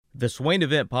The Swain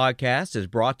Event Podcast is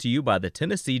brought to you by the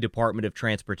Tennessee Department of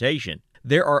Transportation.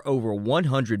 There are over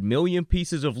 100 million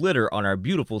pieces of litter on our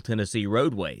beautiful Tennessee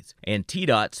roadways, and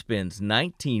TDOT spends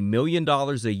 $19 million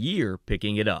a year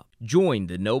picking it up. Join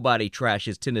the Nobody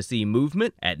Trashes Tennessee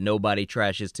movement at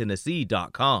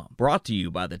NobodyTrashesTennessee.com. Brought to you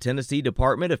by the Tennessee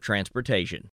Department of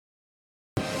Transportation.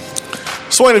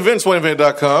 Swain Event,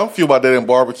 SwainEvent.com, Fuel by Dating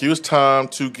Barbecue. It's time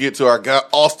to get to our guy,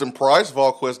 Austin Price,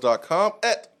 Volquest.com,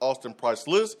 at Austin Price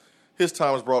Liz. His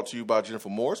time is brought to you by Jennifer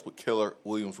Morris with Keller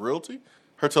Williams Realty.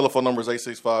 Her telephone number is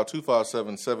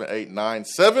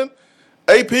 865-257-7897.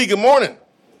 AP, good morning.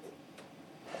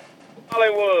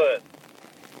 Hollywood.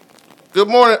 Good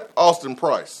morning, Austin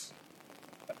Price.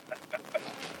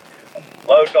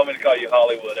 Lo told me to call you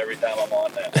Hollywood every time I'm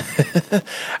on now.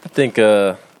 I think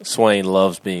Swain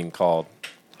loves being called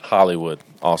Hollywood,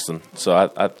 Austin. So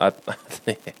I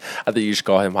think you should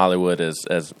call him Hollywood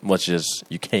as much as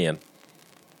you can.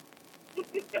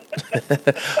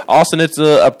 Austin, it's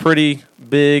a pretty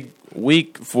big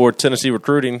week for Tennessee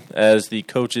recruiting as the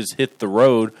coaches hit the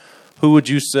road. Who would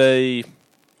you say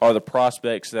are the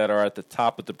prospects that are at the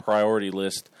top of the priority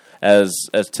list as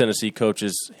Tennessee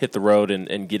coaches hit the road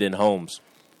and get in homes?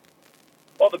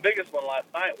 Well, the biggest one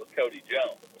last night was Cody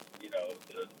Jones. You know,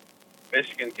 the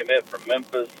Michigan commit from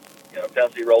Memphis. You know,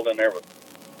 Tennessee rolled in there with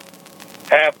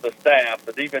half the staff,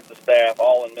 the defensive staff,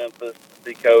 all in Memphis to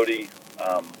see Cody.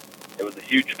 It was a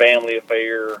huge family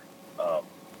affair.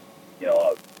 You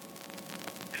know,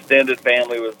 extended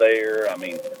family was there. I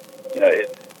mean, you know,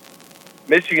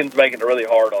 Michigan's making it really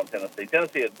hard on Tennessee.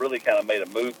 Tennessee had really kind of made a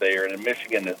move there, and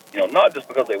Michigan is, you know, not just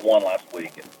because they won last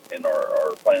week and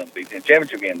are playing the Big Ten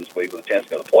championship game this week with a chance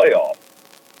to go to the playoff,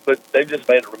 but they've just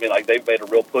made it. I mean, like they've made a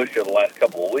real push over the last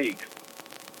couple of weeks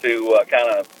to kind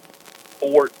of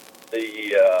thwart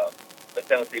the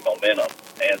Tennessee momentum,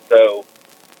 and so.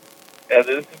 This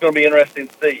is going to be interesting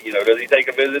to see. You know, does he take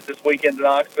a visit this weekend to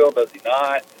Knoxville? Does he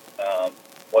not?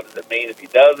 What does it mean if he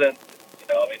doesn't? You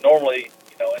know, I mean, normally,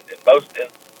 you know, in most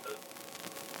instances,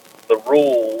 the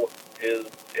rule is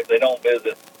if they don't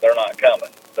visit, they're not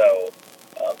coming. So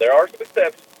there are some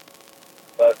exceptions,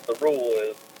 but the rule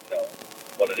is, you know,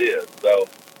 what it is. So,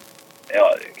 you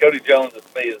know, Cody Jones, to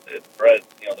me, is right,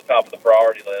 you know, the top of the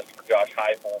priority list for Josh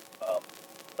Heupel.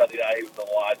 Sunday night, he was with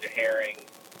Elijah Herring.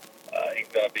 He's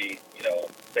going to be, you know,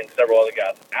 seeing several other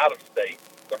guys out of state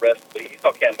the rest of the week. He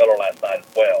saw Cam Miller last night as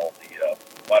well, the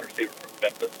wide receiver from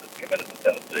Memphis that's committed to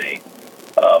Tennessee.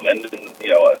 And then, you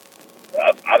know,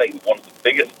 I think one of the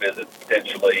biggest visits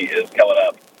potentially is coming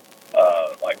up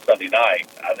like Sunday night.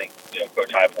 I think, you know,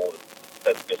 Coach Heupel is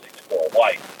set to go see Squirrel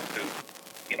White, who,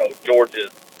 you know,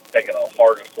 Georgia's taking a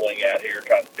harder swing out here,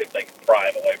 trying to see if they can pry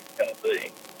him away from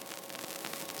Tennessee.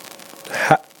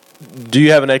 Do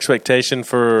you have an expectation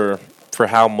for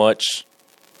how much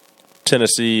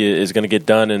Tennessee is going to get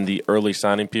done in the early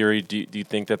signing period? Do you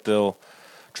think that they'll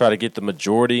try to get the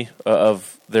majority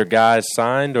of their guys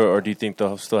signed, or do you think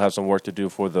they'll still have some work to do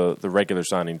for the regular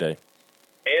signing day?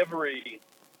 Every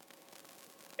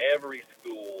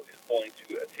school is going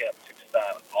to attempt to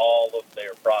sign all of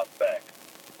their prospects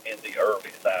in the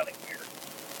early signing period.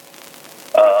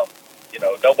 You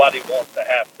know, nobody wants to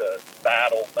have to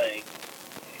battle things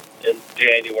in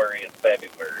January and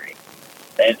February,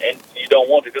 and you don't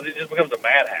want to because it just becomes a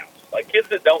madhouse. Like kids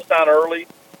that don't sign early,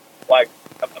 like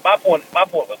my point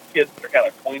with kids that are kind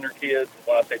of tweener kids.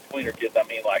 When I say tweener kids, I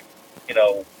mean like, you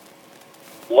know,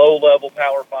 low level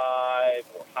Power 5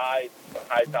 or high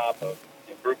top of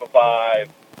Group of 5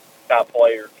 top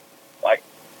players. Like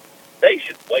they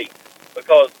should wait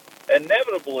because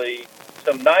inevitably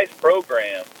some nice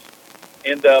programs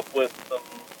end up with some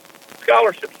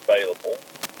scholarships available.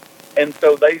 And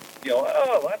so they, you know,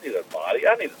 oh, I need a body.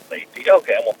 I need a safety.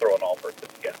 Okay, I'm going to throw an offer at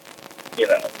this guy. You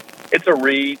know, it's a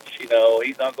reach. You know,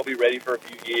 he's not going to be ready for a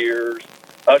few years.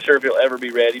 Not sure if he'll ever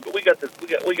be ready, but we got the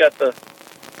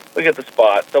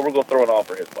spot, so we're going to throw an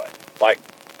offer his way. Like,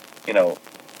 you know,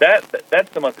 that's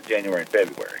the month of January and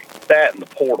February. That and the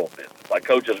portal business. Like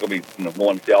coaches are going to be, you know,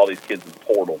 going to see all these kids in the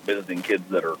portal, visiting kids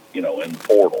that are, you know, in the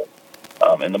portal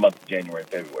in the month of January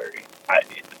and February.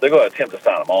 They're going to attempt to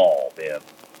sign them all then.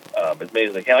 As many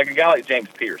as they can. Like a guy like James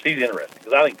Pierce, he's interesting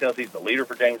because I think Tennessee's the leader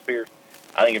for James Pierce.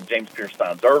 I think if James Pierce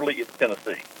signs early, it's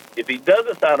Tennessee. If he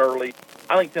doesn't sign early,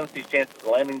 I think Tennessee's chances of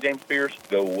landing James Pierce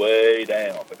go way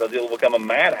down because it'll become a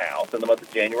madhouse in the month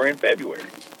of January and February.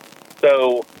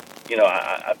 So, you know,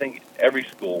 I think every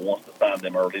school wants to sign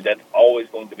them early. That's always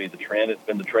going to be the trend. It's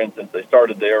been the trend since they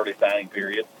started the early signing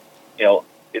period. You know,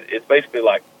 it's basically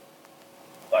like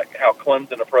how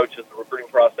Clemson approaches the recruiting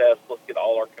process. Let's get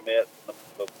all our commits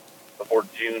before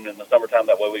June in the summertime.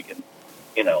 That way we can,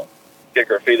 you know,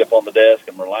 kick our feet up on the desk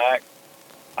and relax.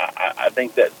 I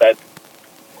think that's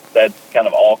kind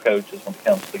of all coaches when it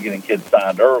comes to getting kids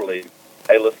signed early.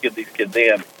 Hey, let's get these kids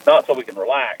in, not so we can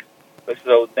relax, but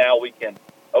so now we can,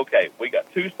 okay, we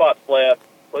got 2 spots left.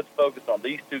 Let's focus on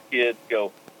these 2 kids,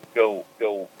 go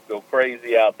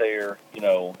crazy out there,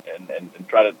 and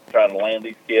try to land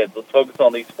these kids. Let's focus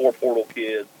on these 4 portal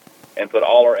kids and put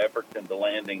all our efforts into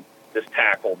landing this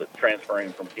tackle that's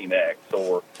transferring from Team X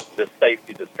or this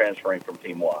safety that's transferring from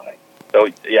Team Y. So,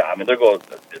 yeah, I mean, the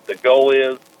goal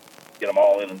is get them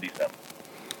all in December.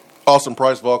 Austin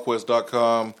Price,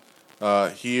 Volquest.com.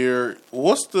 Here,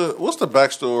 what's the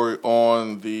backstory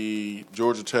on the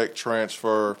Georgia Tech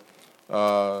transfer,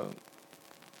 Jahmyr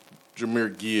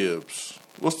Gibbs?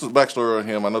 What's the backstory on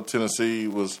him? I know Tennessee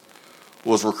was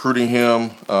recruiting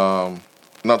him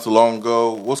not too long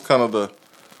ago. What's kind of the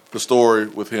story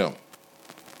with him?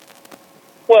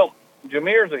 Well,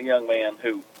 Jahmyr's a young man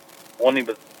who, when he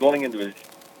was going into his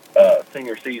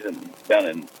senior season down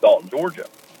in Dalton, Georgia,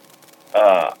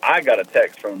 I got a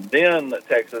text from then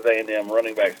Texas A&M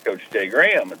running backs coach Jay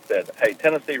Graham and said, hey,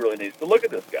 Tennessee really needs to look at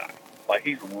this guy. Like,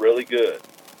 he's really good.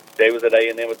 Jay was at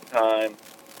A&M at the time.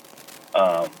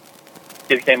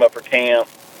 Kid came up for camp.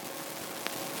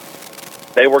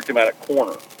 They worked him out at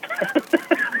corner.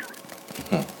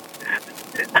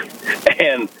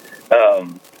 And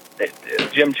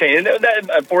Jim Chaney,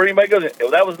 before anybody goes in,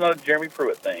 that was not a Jeremy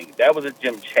Pruitt thing. That was a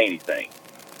Jim Chaney thing.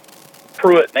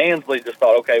 Pruitt and Ansley just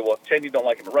thought, okay, well, if Chaney don't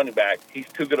like him at running back, he's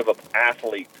too good of an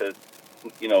athlete to,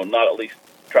 not at least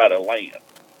try to land,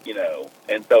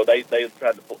 And so they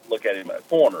tried to look at him at a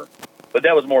corner. But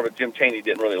that was more of a Jim Chaney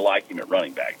didn't really like him at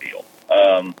running back deal.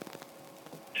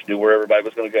 Just knew where everybody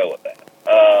was going to go with that.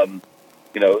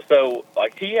 So,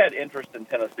 like, he had interest in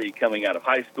Tennessee coming out of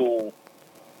high school.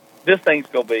 This thing's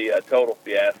going to be a total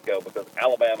fiasco because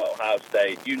Alabama, Ohio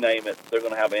State, you name it, they're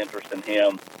going to have an interest in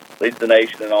him. Leads the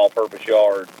nation in all-purpose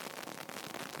yards.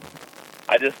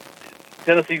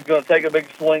 Tennessee's going to take a big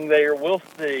swing there. We'll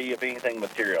see if anything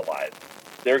materializes.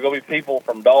 There are going to be people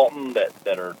from Dalton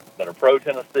that are pro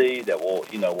Tennessee that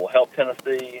will help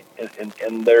Tennessee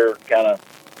in their kind of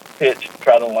pitch to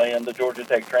try to land the Georgia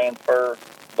Tech transfer.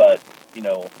 But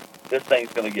this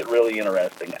thing's going to get really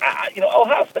interesting.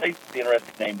 Ohio State's the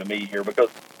interesting name to me here because,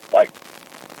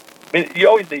 you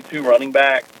always need 2 running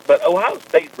backs, but Ohio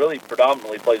State really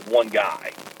predominantly plays one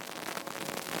guy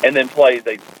and then plays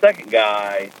a second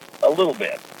guy a little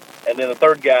bit, and then a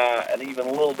third guy and even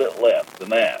a little bit less than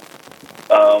that.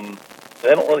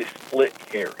 They don't really split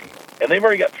carry. And they've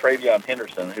already got Travion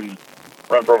Henderson, who's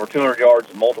run for over 200 yards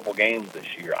in multiple games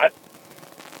this year.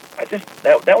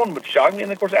 That one would shock me.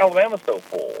 And of course, Alabama's so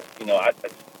full.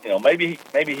 Maybe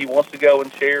he wants to go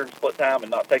and share and split time and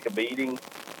not take a beating.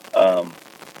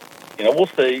 We'll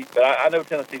see. But I know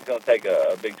Tennessee's going to take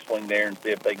a big swing there and see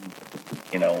if they can,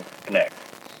 connect.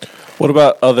 What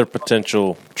about other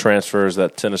potential transfers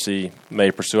that Tennessee may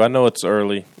pursue? I know it's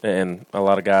early and a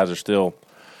lot of guys are still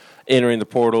entering the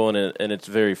portal and it's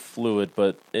very fluid,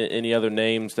 but any other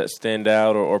names that stand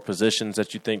out or positions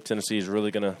that you think Tennessee is really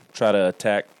going to try to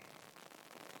attack?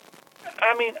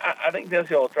 I think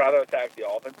Tennessee will try to attack the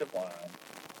offensive line.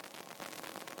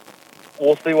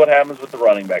 We'll see what happens with the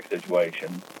running back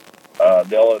situation.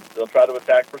 They'll try to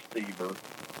attack receiver,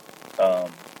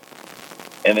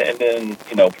 and then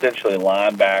potentially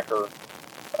linebacker,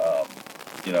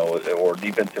 or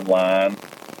defensive line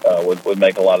would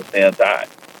make a lot of sense.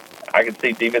 I could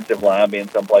see defensive line being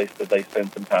someplace that they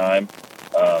spend some time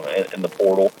in the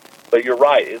portal. But you're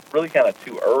right; it's really kind of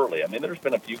too early. There's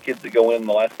been a few kids that go in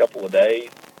the last couple of days.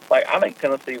 I think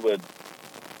Tennessee would,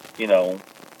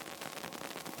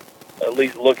 at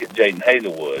least look at Jaden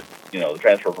Hazelwood, the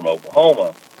transfer from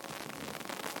Oklahoma.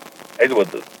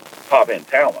 Hazelwood's a top-end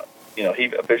talent. He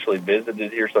officially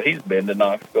visited here, so he's been to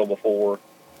Knoxville before.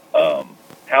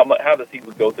 How does he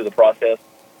go through the process?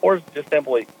 Or is it just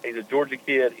simply, he's a Georgia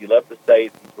kid, he left the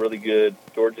state, he's really good,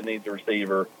 Georgia needs a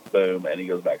receiver, boom, and he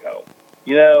goes back home.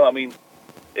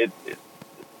 It's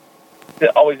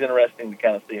always interesting to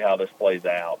kind of see how this plays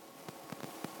out,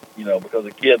 because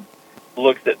a kid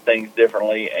looks at things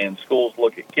differently and schools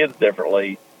look at kids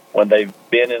differently when they've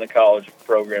been in a college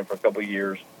program for a couple of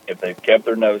years, if they've kept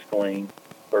their nose clean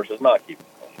versus not keeping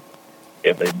it clean,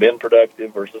 if they've been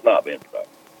productive versus not being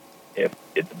productive, if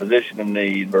it's a position of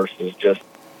need versus just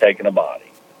taking a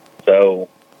body. So,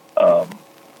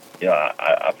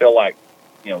 I feel like,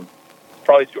 it's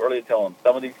probably too early to tell them.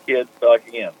 Some of these kids,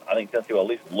 again, I think Tennessee will at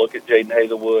least look at Jaden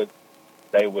Hazelwood.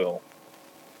 They will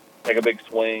take a big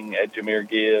swing at Jahmyr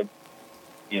Gibbs.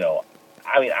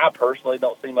 I personally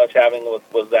don't see much happening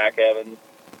with Zach Evans,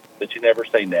 but you never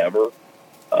say never.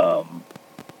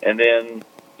 And then,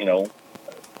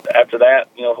 after that,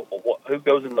 who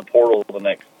goes in the portal the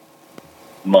next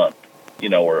month,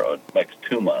 or next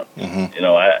 2 months? Mm-hmm.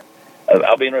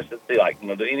 I'll be interested to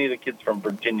see, do any of the kids from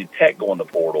Virginia Tech go in the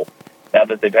portal now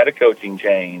that they've had a coaching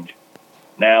change?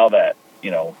 Now that,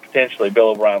 potentially Bill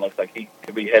O'Brien looks like he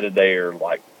could be headed there,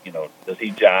 does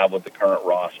he jive with the current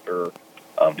roster?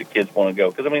 Do kids want to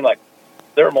go? Because,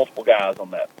 there are multiple guys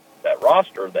on that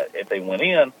roster that if they went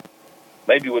in,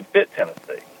 maybe would fit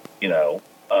Tennessee,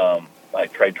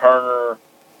 like Trey Turner,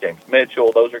 James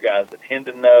Mitchell. Those are guys that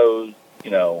Hendon knows.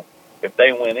 If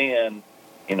they went in,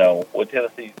 would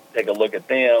Tennessee take a look at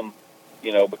them,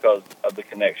 because of the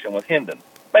connection with Hendon?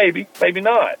 Maybe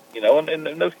not, and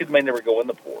those kids may never go in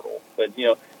the portal. But,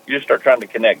 you just start trying to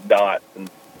connect dots, and,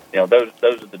 those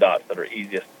are the dots that are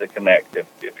easiest to connect if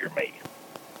you're me.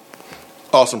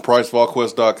 Austin Price,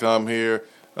 Volquest.com here.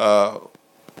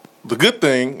 The good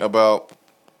thing about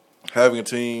having a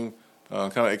team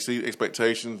kind of exceed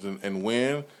expectations and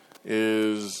win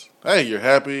is, hey, you're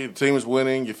happy, the team is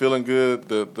winning, you're feeling good.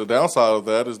 The downside of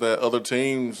that is that other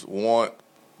teams want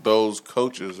those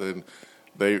coaches, and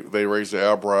they raise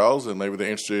their eyebrows, and maybe they're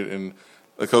interested in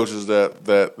the coaches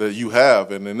that you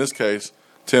have. And in this case,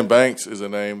 Tim Banks is a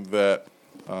name that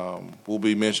will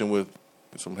be mentioned with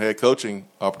some head coaching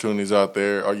opportunities out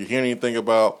there. Are you hearing anything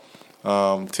about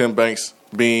Tim Banks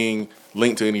being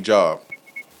linked to any job?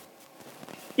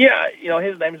 Yeah,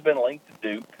 his name's been linked to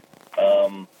Duke.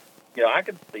 I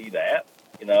could see that.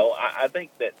 I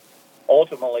think that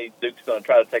ultimately Duke's going to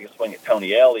try to take a swing at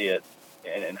Tony Elliott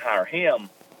and hire him.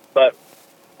 But,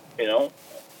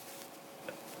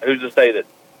 who's to say that,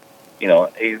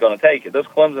 he's going to take it? Those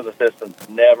Clemson assistants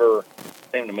never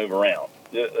seem to move around.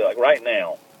 Like right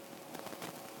now,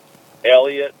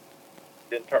 Elliott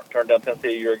didn't turn down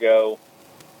Tennessee a year ago.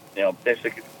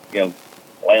 Potentially could,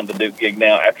 land the Duke gig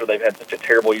now after they've had such a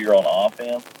terrible year on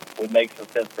offense. Would make some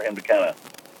sense for him to kind of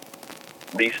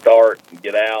restart and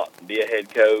get out and be a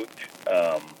head coach.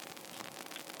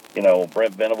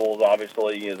 Brent Venables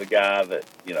obviously is a guy that,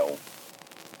 is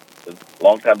a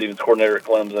longtime defense coordinator at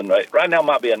Clemson. Right now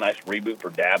might be a nice reboot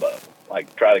for Dabo.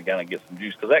 Try to kind of get some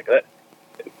juice. Because that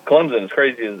Clemson, as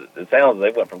crazy as it sounds,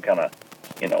 they went from kind of,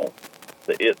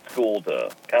 the it school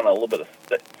to kind of a little bit of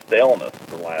staleness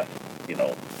the last,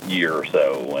 year or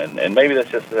so. And maybe that's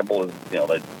just as simple as, they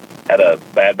had a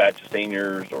bad batch of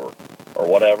seniors or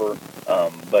whatever.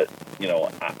 But,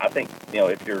 I think,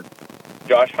 if you're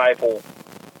Josh Heupel,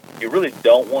 you really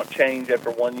don't want change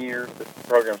after 1 year. The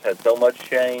program's had so much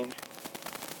change.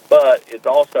 But it's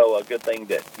also a good thing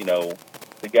that,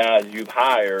 the guys you've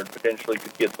hired potentially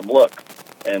could get some looks.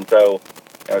 And so,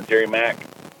 Jerry Mack,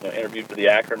 interviewed for the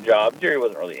Akron job. Jerry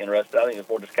wasn't really interested. I think it's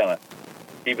more just kind of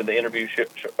keeping the interview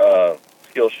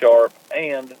skills sharp.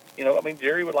 And,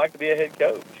 Jerry would like to be a head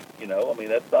coach.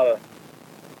 That's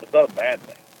not a bad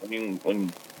thing.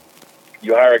 When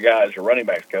you hire a guy as your running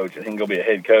backs coach and he can go be a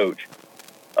head coach,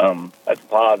 that's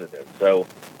positive. So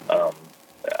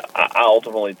I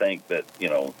ultimately think that,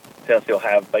 Tennessee will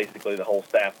have basically the whole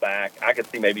staff back. I could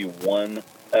see maybe one.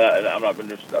 I'm not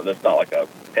that's not like a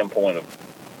pinpoint of,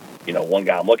 one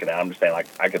guy I'm looking at. I'm just saying,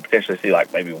 I could potentially see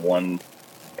maybe one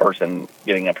person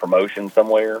getting a promotion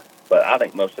somewhere. But I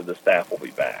think most of the staff will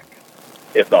be back,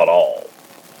 if not all.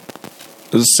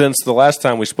 Since the last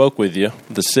time we spoke with you,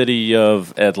 the city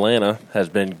of Atlanta has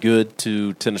been good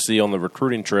to Tennessee on the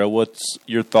recruiting trail. What's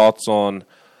your thoughts on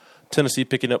Tennessee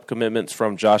picking up commitments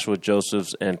from Joshua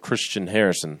Josephs and Christian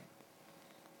Harrison?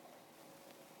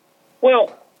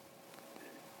 Well,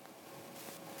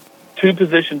 two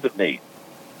positions of need: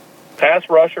 pass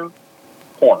rusher,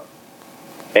 corner,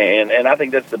 and I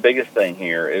think that's the biggest thing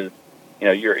here. Is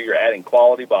you're adding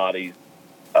quality bodies.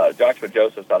 Joshua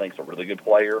Josephs, I think, is a really good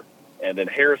player, and then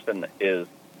Harrison is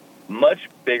much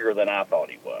bigger than I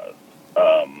thought he was.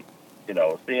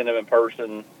 Seeing him in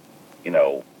person,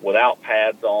 without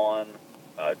pads on,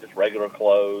 just regular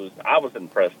clothes, I was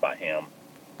impressed by him.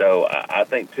 So I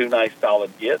think two nice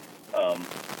solid gets.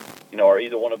 Are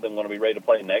either one of them going to be ready to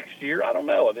play next year? I don't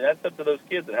know. That's up to those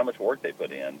kids and how much work they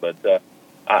put in. But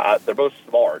they're both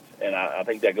smart, and I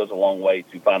think that goes a long way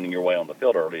to finding your way on the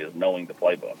field early, is knowing the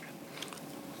playbook.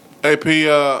 Hey, P,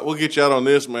 we'll get you out on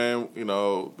this, man.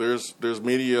 There's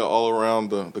media all around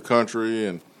the country,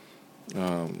 and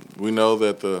we know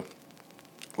that the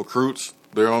recruits,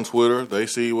 they're on Twitter. They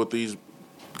see what these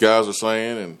guys are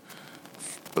saying, and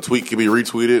a tweet can be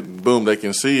retweeted, and boom, they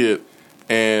can see it.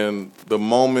 And the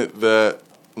moment that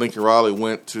Lincoln Riley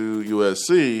went to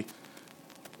USC,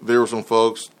 there were some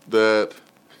folks that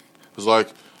was like,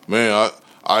 man,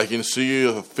 I can see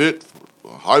a fit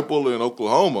for Heupel in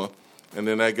Oklahoma. and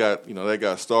then that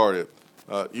got started.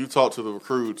 You talked to the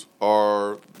recruits.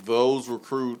 Are those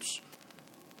recruits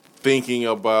thinking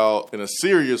about, in a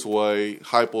serious way,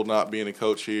 Heupel not being a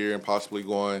coach here and possibly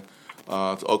going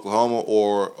to Oklahoma,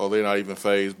 or are they not even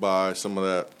fazed by some of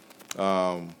that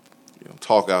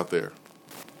talk out there?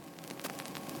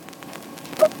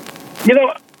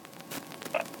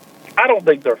 I don't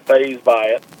think they're fazed by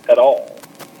it at all.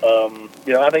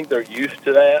 I think they're used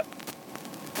to that,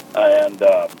 and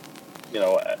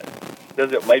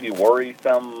does it maybe worry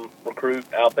some recruit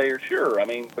out there? Sure. I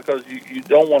mean, because you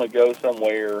don't want to go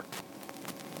somewhere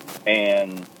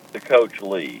and the coach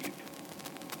leave,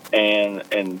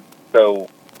 and so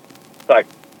it's like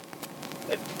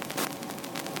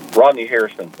Rodney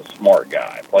Harrison's a smart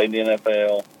guy, played in the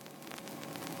NFL.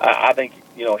 I think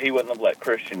he wouldn't have let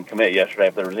Christian commit yesterday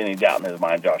if there was any doubt in his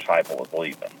mind Josh Heupel was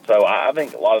leaving. So I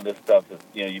think a lot of this stuff is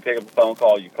you pick up the phone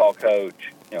call, you call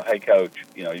coach, hey coach,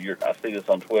 I see this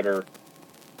on Twitter.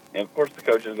 And of course, the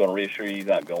coach is going to reassure you he's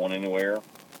not going anywhere.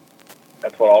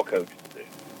 That's what all coaches do.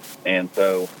 And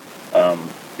so,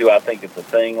 do I think it's a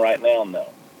thing right now? No.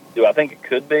 Do I think it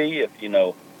could be if,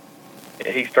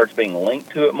 he starts being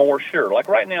linked to it more? Sure. Like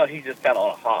right now, he's just kind of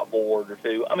on a hot board or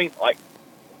two. I mean,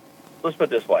 let's put it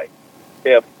this way.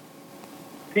 If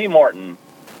T. Martin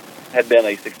had been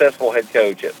a successful head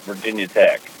coach at Virginia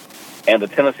Tech and the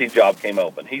Tennessee job came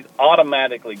open, he's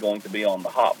automatically going to be on the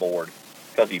hot board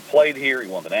because he played here, he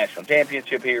won the national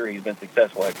championship here, he's been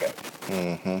successful head coach.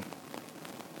 Mm-hmm.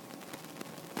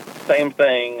 Same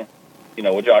thing,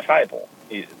 with Josh Heupel.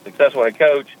 He's a successful head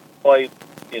coach, played,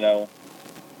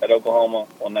 at Oklahoma,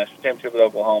 won the national championship at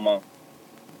Oklahoma,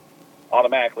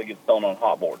 automatically gets thrown on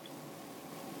hot boards.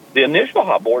 The initial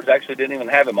hot boards actually didn't even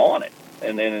have him on it.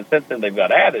 And then since then they've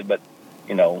got added, but,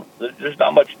 there's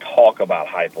not much talk about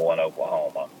Heupel in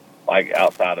Oklahoma,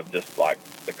 outside of just,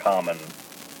 the common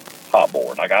hot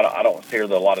board. I don't hear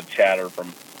a lot of chatter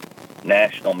from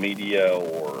national media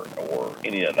or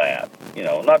any of that.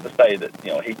 Not to say that,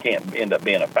 he can't end up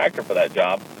being a factor for that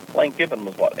job. Lane Kiffin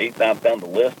was, 8th down the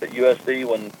list at USC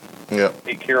when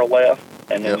Pete Carroll left,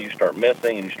 and then you start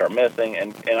missing,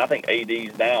 and I think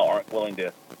ADs now aren't willing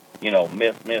to,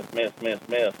 miss. I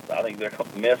think they're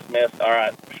miss. All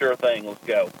right, sure thing, let's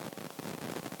go.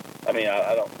 I mean,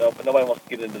 I don't know, but nobody wants to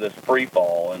get into this free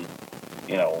fall and,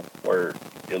 where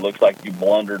it looks like you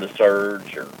blundered a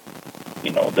surge or,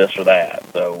 this or that.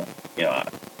 So,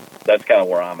 that's kind of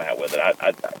where I'm at with it.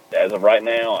 I as of right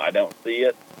now, I don't see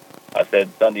it. I said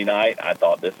Sunday night, I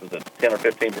thought this was a 10 or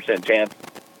 15% chance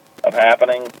of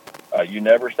happening. You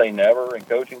never say never in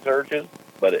coaching searches,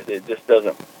 but it just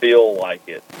doesn't feel like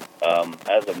it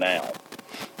as of now.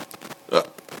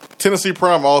 Tennessee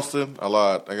Prime, Austin. I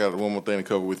lied. I got one more thing to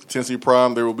cover with you. Tennessee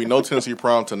Prime. There will be no Tennessee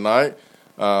Prime tonight.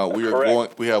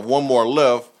 We have one more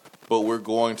left, but we're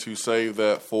going to save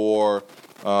that for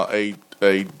a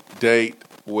date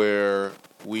where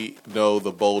we know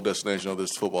the bowl destination of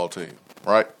this football team.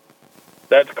 Right?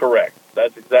 That's correct.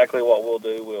 That's exactly what we'll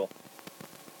do.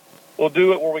 We'll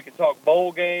do it where we can talk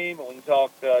bowl game and we can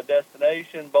talk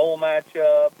destination, bowl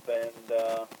matchup, and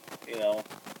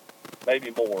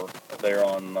maybe more there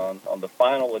on the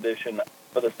final edition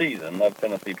for the season of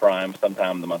Tennessee Prime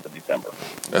sometime in the month of December.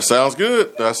 That sounds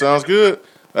good.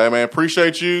 Hey, man,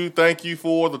 appreciate you. Thank you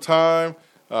for the time.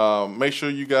 Make sure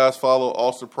you guys follow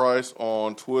Austin Price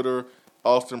on Twitter,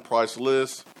 Austin Price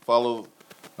List. Follow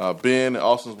Ben and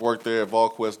Austin's work there at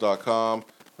Volquest.com.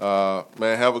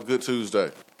 Man, have a good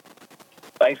Tuesday.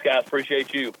 Thanks, guys.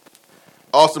 Appreciate you.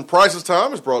 Austin Price's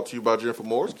Time is brought to you by Jennifer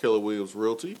Morris, Keller Williams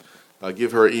Realty.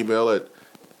 Give her an email at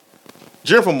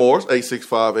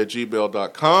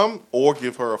jennifermorris865@gmail.com or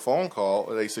give her a phone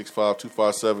call at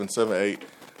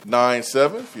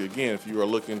 865-257-7897 if you are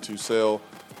looking to sell,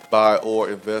 buy,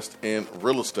 or invest in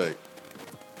real estate.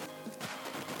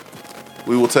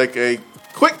 We will take a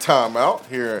quick timeout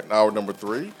here in hour number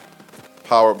 3,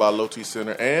 powered by Low T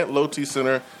Center and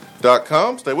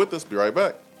lowtcenter.com. Stay with us. Be right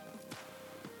back.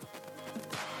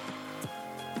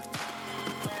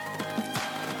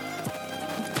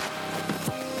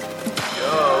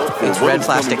 It's Red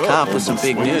Plastic Cop with some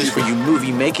big news for you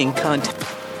movie-making content.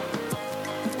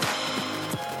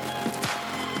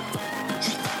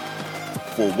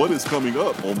 For what is coming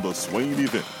up on the Swain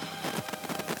event.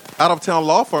 Out-of-town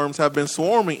law firms have been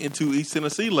swarming into East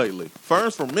Tennessee lately.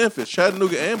 Firms from Memphis,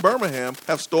 Chattanooga, and Birmingham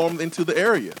have stormed into the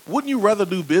area. Wouldn't you rather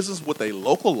do business with a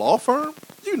local law firm?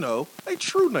 You know, a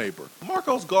true neighbor.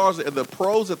 Marcos Garza and the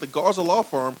pros at the Garza Law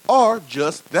Firm are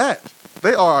just that.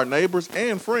 They are our neighbors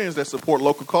and friends that support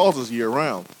local causes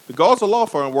year-round. The Garza Law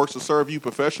Firm works to serve you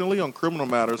professionally on criminal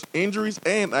matters, injuries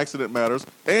and accident matters,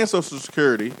 and Social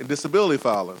Security and disability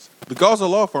filings. The Garza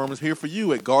Law Firm is here for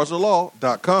you at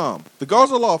GarzaLaw.com. The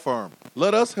Garza Law Firm.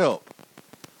 Let us help.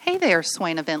 Hey there,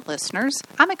 Swain event listeners.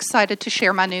 I'm excited to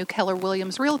share my new Keller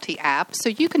Williams Realty app so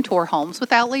you can tour homes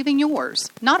without leaving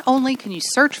yours. Not only can you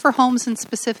search for homes in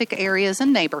specific areas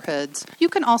and neighborhoods, you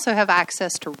can also have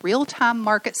access to real-time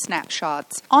market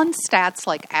snapshots on stats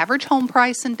like average home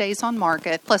price and days on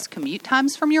market, plus commute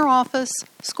times from your office,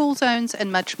 school zones,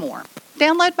 and much more.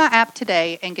 Download my app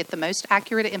today and get the most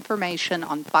accurate information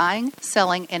on buying,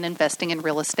 selling, and investing in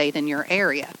real estate in your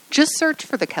area. Just search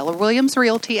for the Keller Williams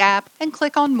Realty app and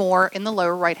click on More in the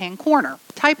lower right-hand corner.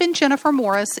 Type in Jennifer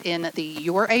Morris in the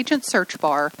Your Agent search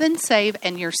bar, then save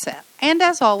and you're set. And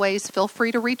as always, feel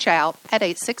free to reach out at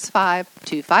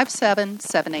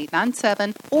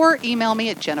 865-257-7897 or email me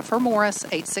at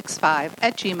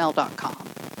jennifermorris865@gmail.com.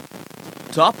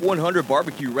 Top 100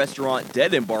 barbecue restaurant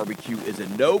Dead End Barbecue is a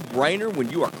no-brainer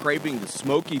when you are craving the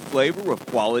smoky flavor of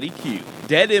quality Q.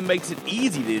 Dead End makes it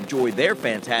easy to enjoy their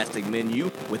fantastic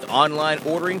menu with online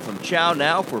ordering from Chow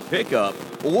Now for pickup.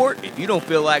 Or if you don't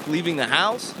feel like leaving the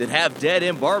house, then have Dead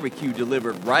End Barbecue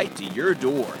delivered right to your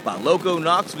door by Loco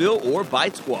Knoxville or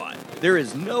Bite Squad. There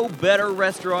is no better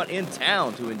restaurant in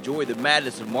town to enjoy the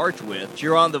madness of March with.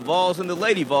 Cheer on the Vols and the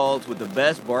Lady Vols with the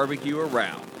best barbecue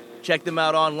around. Check them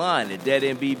out online at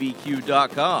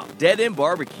deadendbbq.com. Dead End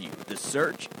Barbecue. The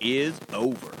search is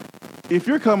over. If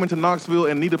you're coming to Knoxville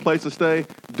and need a place to stay,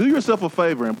 do yourself a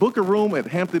favor and book a room at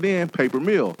Hampton Inn Paper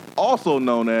Mill, also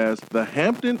known as the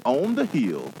Hampton on the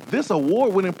Hill. This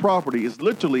award-winning property is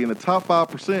literally in the top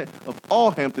 5% of all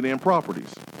Hampton Inn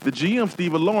properties. The GM,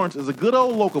 Stephen Lawrence, is a good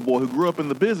old local boy who grew up in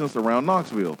the business around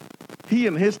Knoxville. He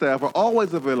and his staff are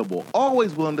always available,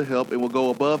 always willing to help, and will go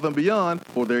above and beyond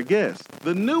for their guests.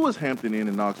 The newest Hampton Inn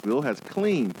in Knoxville has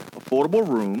clean, affordable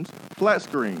rooms, flat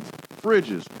screens,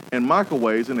 fridges, and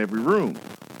microwaves in every room.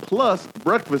 Plus,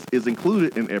 breakfast is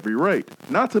included in every rate.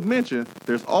 Not to mention,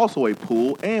 there's also a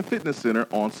pool and fitness center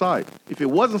on site. If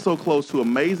it wasn't so close to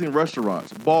amazing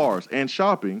restaurants, bars, and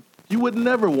shopping, you would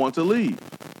never want to leave.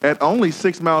 At only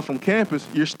 6 miles from campus,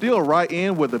 you're still right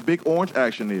in where the big orange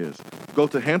action is. Go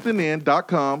to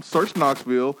HamptonInn.com, search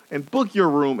Knoxville, and book your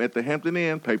room at the Hampton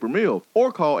Inn Paper Mill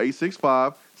or call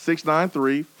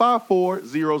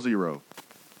 865-693-5400.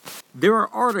 There are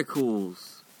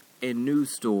articles and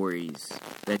news stories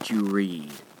that you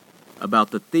read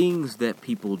about the things that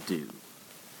people do.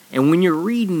 And when you're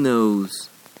reading those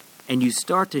and you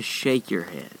start to shake your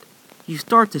head, you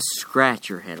start to scratch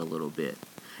your head a little bit.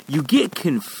 You get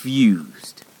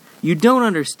confused. You don't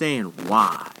understand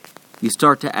why. You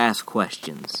start to ask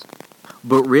questions.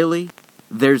 But really,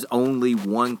 there's only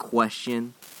one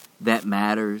question that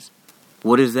matters.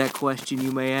 What is that question,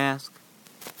 you may ask?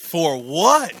 For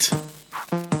what?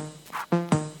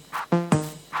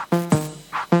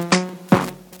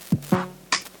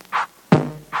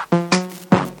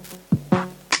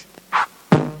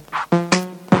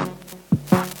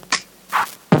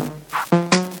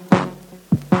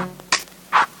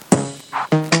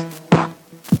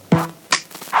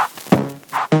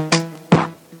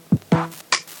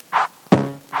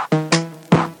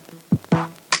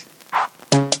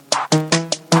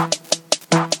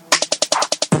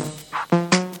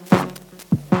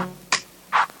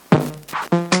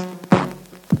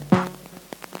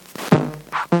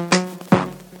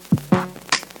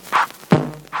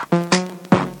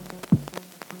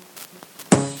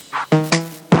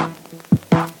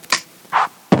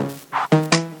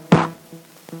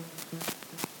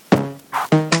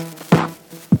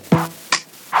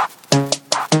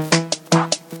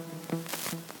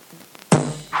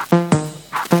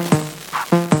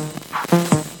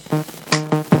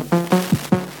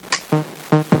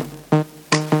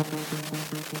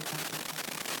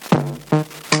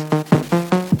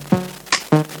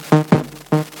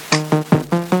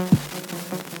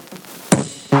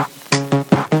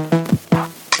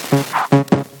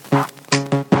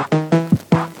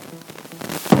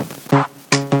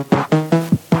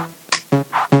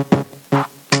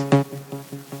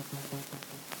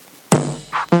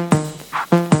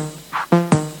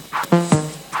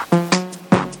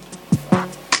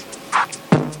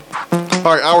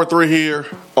 All right, hour 3 here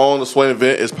on the Swain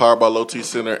event is powered by Low T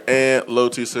Center and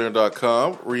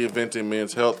lowtcenter.com, reinventing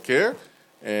men's health care.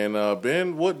 And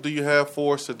Ben, what do you have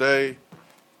for us today?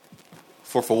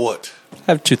 For what? I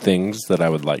have two things that I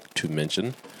would like to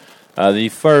mention. The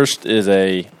first is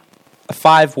a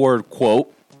 5-word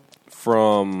quote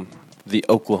from the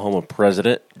Oklahoma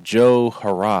president, Joe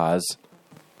Haraz.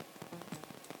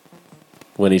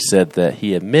 when he said that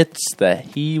he admits that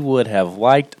he would have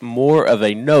liked more of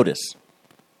a notice.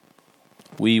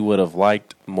 We would have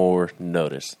liked more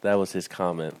notice. That was his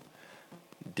comment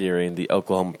during the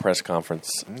Oklahoma press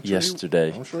conference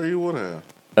yesterday. I'm sure he would have.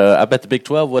 I bet the Big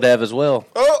 12 would have as well.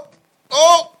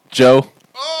 Oh! Joe?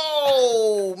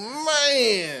 Oh,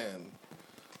 man.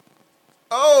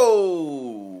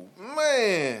 Oh,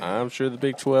 man. I'm sure the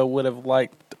Big 12 would have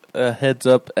liked a heads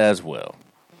up as well.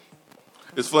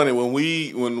 It's funny, when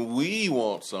we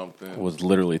want something. I was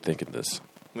literally thinking this.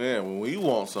 Yeah, when we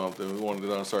want something, we want it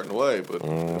done a certain way, but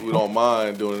we don't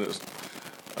mind doing it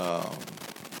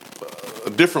a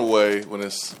different way when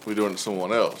we're doing it to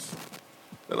someone else.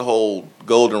 That whole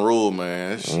golden rule,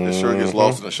 man, it sure gets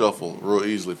lost in the shuffle real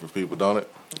easily for people, don't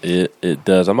it? It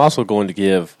does. I'm also going to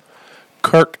give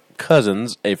Kirk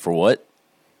Cousins a for what?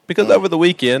 Because over the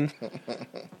weekend,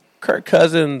 Kirk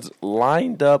Cousins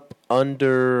lined up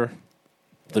under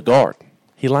the guard.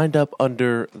 He lined up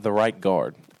under the right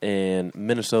guard, and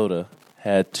Minnesota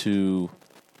had to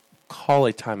call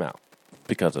a timeout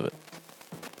because of it.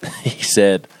 He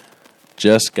said,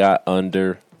 just got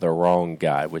under the wrong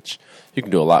guy, which you can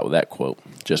do a lot with that quote.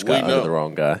 Just got under the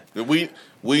wrong guy.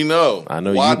 We know. I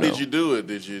know. Why you know. did you do it?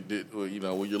 Were you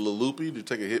a little loopy? Did you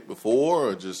take a hit before,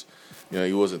 or just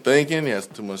you wasn't thinking? You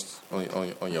had too much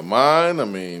on your mind. I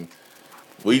mean,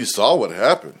 we saw what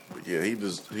happened. But yeah,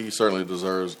 he certainly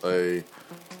deserves a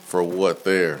for what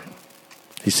there.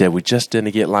 He said we just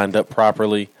didn't get lined up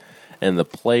properly, and the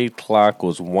play clock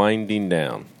was winding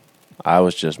down. I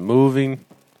was just moving,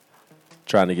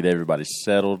 trying to get everybody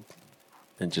settled,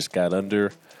 and just got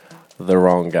under the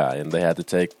wrong guy. And they had to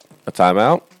take a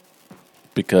timeout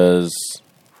because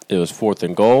it was 4th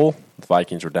and goal. The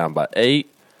Vikings were down by 8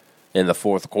 in the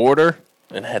fourth quarter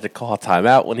and had to call a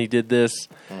timeout when he did this.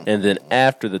 And then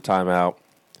after the timeout,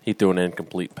 he threw an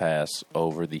incomplete pass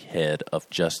over the head of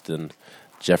Justin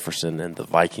Jefferson, and the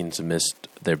Vikings missed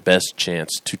their best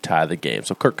chance to tie the game.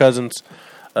 So Kirk Cousins,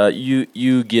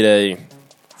 you get a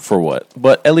for what?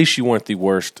 But at least you weren't the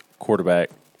worst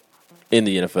quarterback in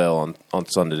the NFL on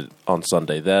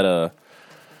Sunday. That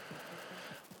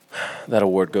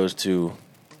award goes to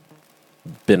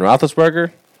Ben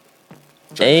Roethlisberger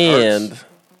and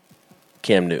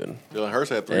Cam Newton. Jalen Hurts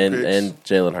had 3 picks. And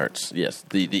Jalen Hurts, yes.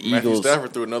 The Matthew Eagles.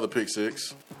 Stafford threw another pick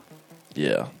 6.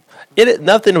 Yeah.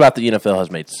 Nothing about the NFL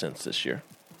has made sense this year.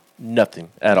 Nothing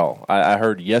at all. I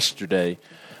heard yesterday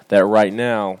that right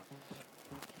now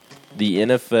the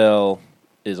NFL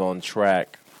is on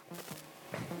track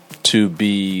to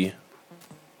be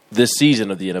 – this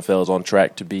season of the NFL is on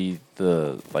track to be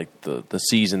the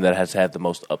season that has had the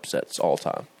most upsets all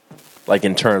time. Like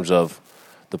in terms of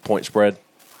the point spread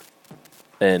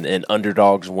and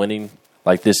underdogs winning.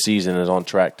 Like this season is on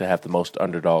track to have the most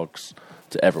underdogs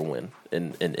to ever win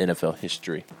in NFL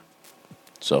history.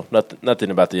 So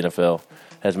nothing about the NFL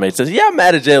has made sense. Yeah, I'm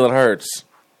mad at Jalen Hurts.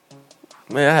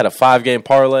 Man, I had a 5-game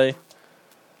parlay.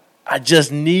 I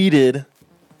just needed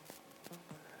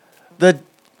the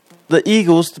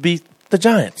Eagles to beat the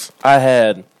Giants. I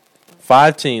had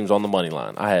 5 teams on the money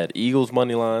line. I had Eagles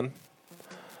money line,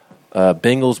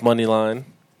 Bengals money line.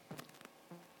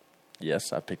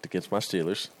 Yes, I picked against my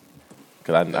Steelers.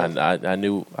 Because I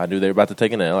knew they were about to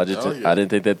take an L. I didn't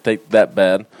think they'd take that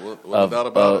bad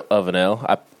of an L.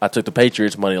 I took the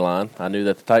Patriots money line. I knew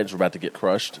that the Titans were about to get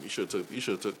crushed. You should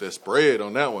have took that spread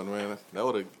on that one, man. That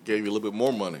would have gave you a little bit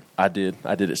more money. I did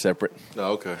it separate.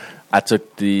 Oh, okay. I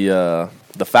took the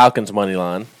Falcons money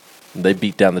line. They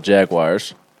beat down the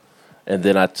Jaguars, and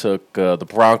then I took the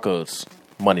Broncos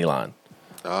money line.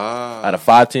 I had a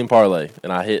 5-team parlay,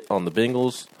 and I hit on the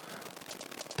Bengals,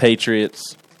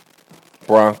 Patriots,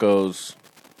 Broncos,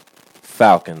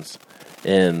 Falcons,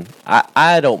 and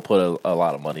I don't put a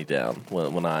lot of money down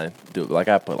when I do it. Like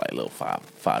I put like a little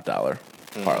 $5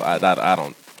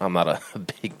 parlay. I'm not a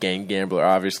big game gambler,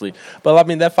 obviously, but I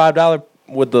mean that $5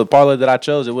 with the parlay that I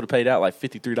chose, it would have paid out like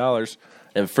 $53.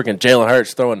 And freaking Jalen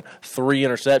Hurts throwing 3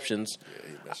 interceptions.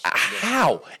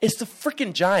 How? It's the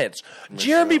freaking Giants.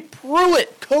 Jeremy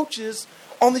Pruitt coaches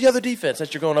on the other defense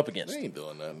that you're going up against. He ain't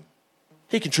doing nothing.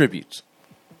 He contributes.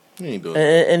 He ain't doing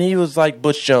nothing. And he was like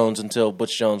Butch Jones until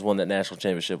Butch Jones won that national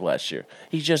championship last year.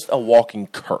 He's just a walking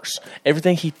curse.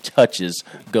 Everything he touches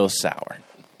goes sour.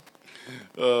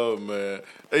 Oh, man.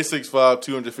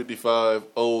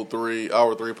 865-255-03,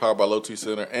 Hour 3, powered by Low T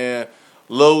Center and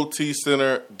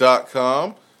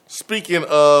lowtcenter.com. Speaking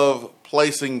of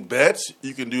placing bets,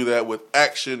 you can do that with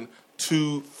Action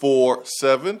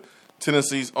 247,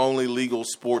 Tennessee's only legal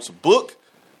sports book.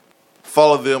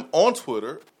 Follow them on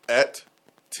Twitter at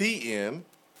TN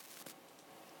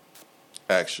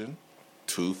Action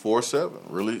 247.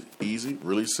 Really easy,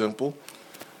 really simple.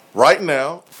 Right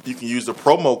now, you can use the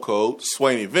promo code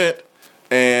Swain Event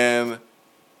and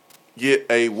get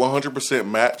a 100%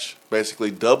 match,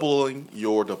 basically doubling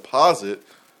your deposit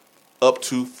up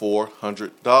to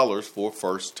 $400 for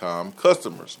first-time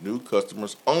customers, new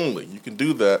customers only. You can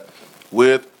do that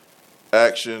with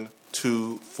Action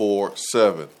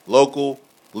 247. Local,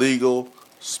 legal,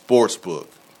 sportsbook.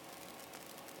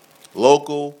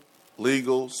 Local,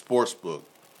 legal, sportsbook.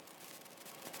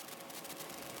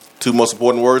 Two most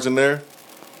important words in there.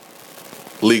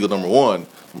 Legal, number one.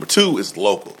 Number two is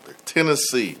local. They're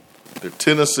Tennessee.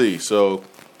 So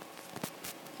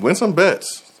win some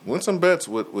bets. Win some bets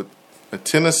with a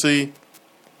Tennessee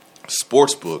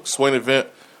sportsbook. Swain Event,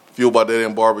 fueled by Dead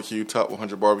End Barbecue, top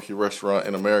 100 barbecue restaurant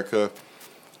in America.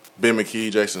 Ben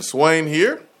McKee, Jason Swain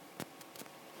here.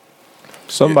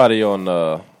 Somebody on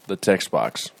the text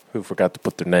box who forgot to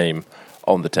put their name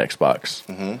on the text box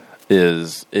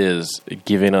is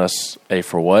giving us a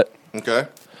for what? Okay.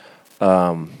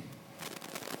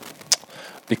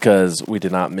 Because we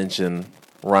did not mention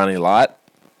Ronnie Lott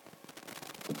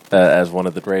as one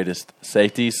of the greatest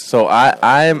safeties. So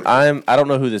I don't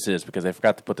know who this is because they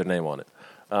forgot to put their name on it.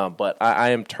 But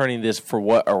I am turning this for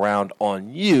what around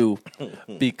on you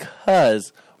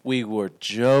because we were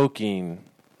joking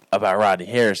about Rodney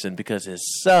Harrison because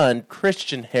his son,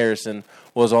 Christian Harrison,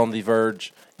 was on the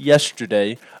verge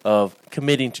yesterday of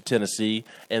committing to Tennessee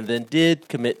and then did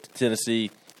commit to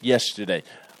Tennessee yesterday.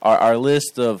 Our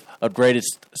list of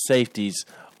greatest safeties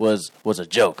was a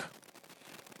joke.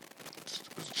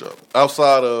 It's a joke.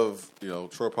 Outside of,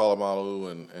 Troy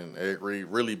Polamalu and Eric Reed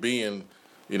really being,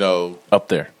 up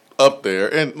there.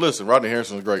 And listen, Rodney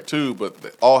Harrison was great too, but they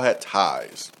all had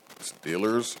ties.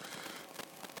 Steelers,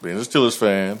 being a Steelers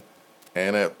fan,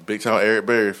 and a big-time Eric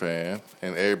Berry fan,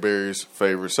 and Eric Berry's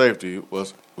favorite safety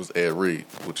was Ed Reed,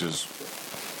 which is...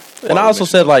 And I also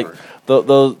said,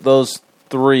 those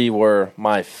three were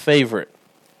my favorite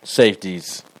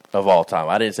safeties of all time.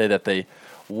 I didn't say that they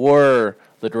were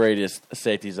the greatest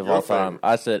safeties of all time.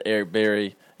 I said Eric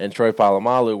Berry and Troy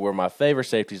Polamalu were my favorite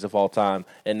safeties of all time,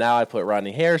 and now I put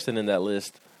Rodney Harrison in that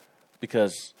list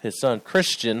because his son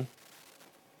Christian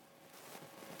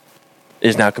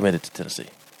is now committed to Tennessee.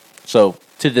 So,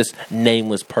 to this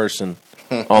nameless person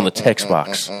on the text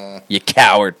box, you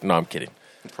coward. No, I'm kidding.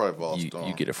 Probably Volstorm.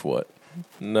 You get it for what?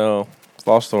 No,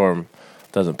 Volstorm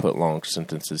doesn't put long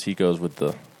sentences. He goes with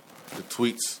the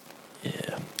tweets.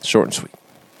 Yeah, short and sweet.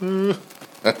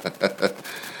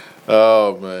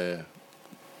 Oh, man.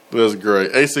 That's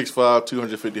great.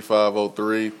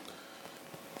 865-255-03.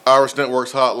 Irish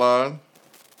Networks hotline.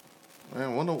 Man, I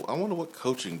wonder what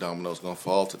coaching domino's going to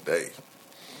fall today.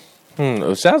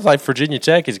 It sounds like Virginia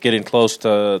Tech is getting close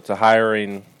to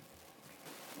hiring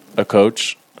a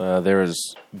coach. There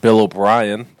is Bill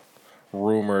O'Brien,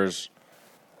 rumors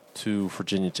to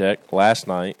Virginia Tech last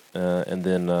night, and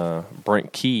then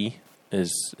Brent Key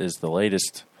is the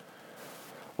latest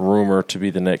rumor to be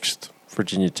the next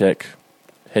Virginia Tech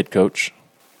head coach,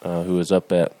 who is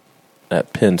up at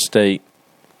Penn State,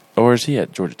 or is he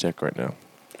at Georgia Tech right now?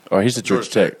 Or he's at Georgia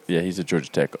Tech. Yeah, he's a Georgia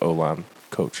Tech O-line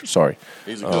coach. Sorry.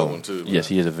 He's a good one, too. Yes,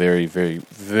 he is a very, very,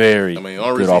 very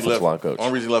good offensive line coach. The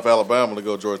only reason he left Alabama to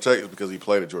go to Georgia Tech is because he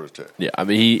played at Georgia Tech. Yeah, I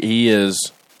mean, he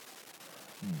is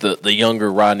the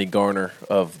younger Rodney Garner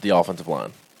of the offensive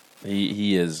line.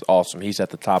 He is awesome. He's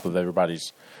at the top of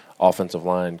everybody's offensive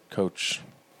line coach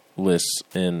lists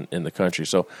in the country.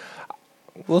 So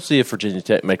we'll see if Virginia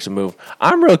Tech makes a move.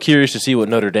 I'm real curious to see what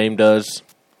Notre Dame does,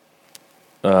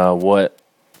 what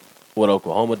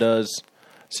Oklahoma does.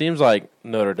 Seems like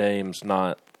Notre Dame's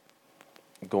not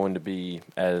going to be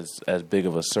as big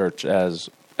of a search as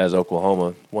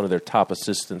Oklahoma. One of their top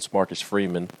assistants, Marcus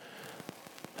Freeman,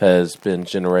 has been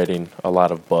generating a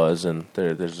lot of buzz, and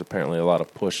there's apparently a lot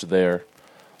of push there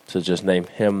to just name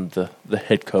him the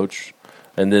head coach.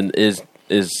 And then is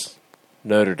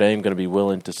Notre Dame going to be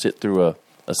willing to sit through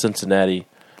a Cincinnati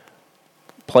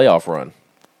playoff run?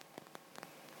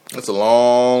 That's a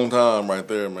long time right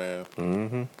there, man.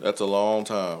 Mm-hmm. That's a long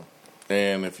time.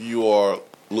 And if you are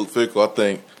Luke Fickell, I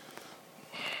think,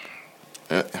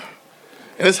 and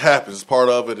this happens, part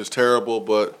of it is terrible,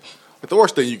 but the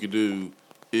worst thing you could do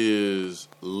is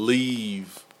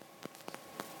leave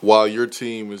while your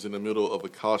team is in the middle of a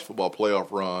college football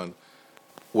playoff run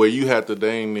where you have to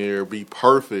dang near be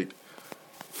perfect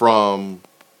from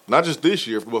not just this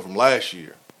year, but from last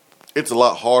year. It's a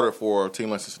lot harder for a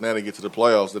team like Cincinnati to get to the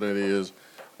playoffs than it is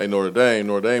a Notre Dame.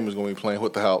 Notre Dame is going to be playing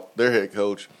without their head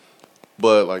coach,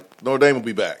 but Notre Dame will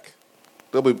be back.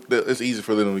 It's easy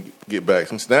for them to get back.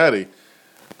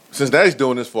 Cincinnati's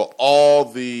doing this for all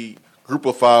the group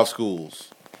of 5 schools.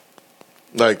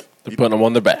 Like, They're putting them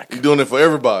on their back. You're doing it for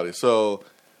everybody. So,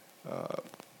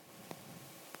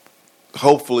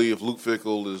 hopefully, if Luke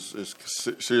Fickell is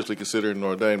seriously considering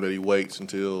Notre Dame, that he waits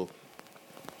until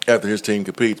after his team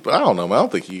competes. But I don't know, man. I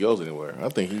don't think he goes anywhere. I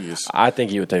think he is. I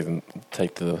think he would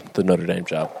take the Notre Dame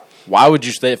job. Why would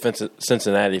you stay at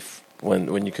Cincinnati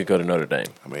when you could go to Notre Dame?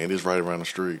 I mean, it is right around the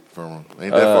street from him.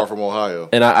 Ain't that far from Ohio.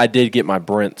 And I did get my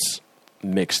Brents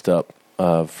mixed up.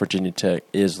 Virginia Tech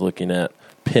is looking at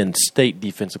Penn State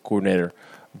defensive coordinator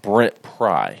Brent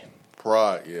Pry.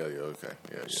 Okay.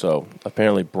 Yeah. So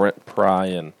apparently Brent Pry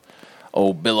and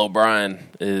old Bill O'Brien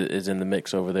is in the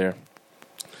mix over there.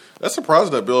 That's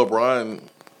surprising that Bill O'Brien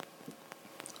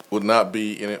would not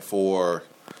be in it for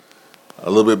a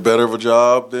little bit better of a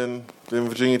job than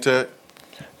Virginia Tech.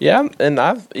 Yeah, and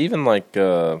I've even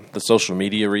the social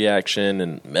media reaction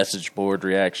and message board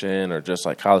reaction, or just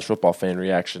like college football fan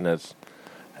reaction has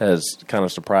kind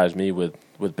of surprised me with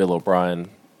Bill O'Brien.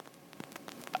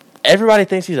 Everybody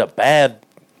thinks he's a bad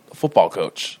football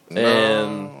coach. No,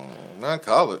 and not in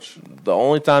college. The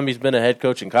only time he's been a head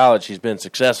coach in college, he's been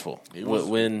successful.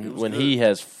 When he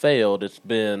has failed, it's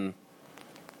been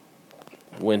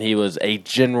when he was a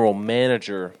general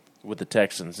manager with the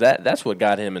Texans. That's what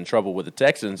got him in trouble with the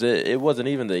Texans. It wasn't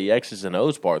even the X's and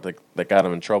O's part that got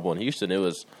him in trouble in Houston. It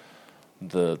was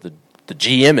the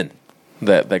GMing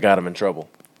that got him in trouble.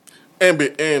 And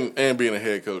being a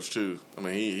head coach too. I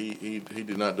mean, he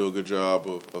did not do a good job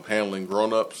of handling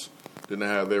grown-ups. Didn't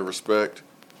have their respect.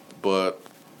 But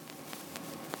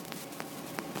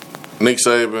Nick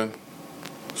Saban,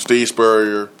 Steve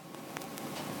Spurrier,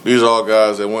 these are all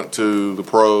guys that went to the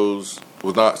pros,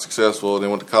 was not successful, and then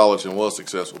went to college and was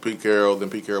successful. Pete Carroll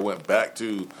went back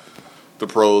to the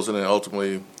pros, and then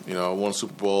ultimately, won a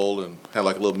Super Bowl and had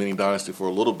like a little mini dynasty for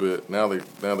a little bit. Now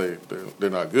they're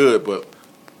not good, but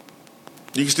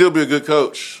you can still be a good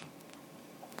coach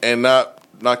and not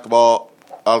knock the ball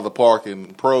out of the park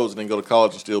in pros, and then go to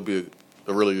college and still be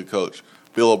a really good coach.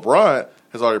 Bill O'Brien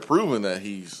has already proven that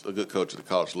he's a good coach at the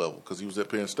college level because he was at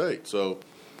Penn State. So,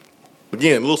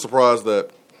 again, a little surprised that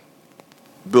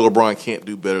Bill O'Brien can't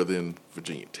do better than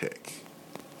Virginia Tech.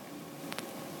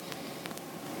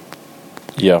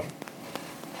 Yeah.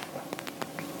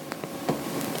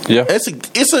 Yeah.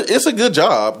 It's a good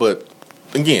job, but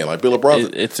again, like Bill O'Brien,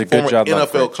 it's a good job,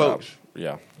 NFL coach. Job.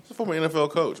 Yeah. It's a former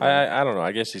NFL coach. I don't know.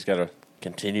 I guess he's got to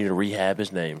continue to rehab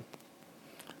his name.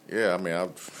 Yeah, I mean,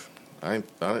 I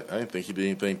didn't think he did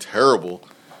anything terrible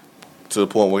to the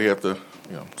point where you have to,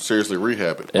 seriously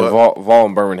rehab it. And Vol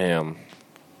in Birmingham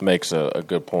makes a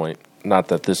good point. Not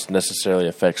that this necessarily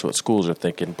affects what schools are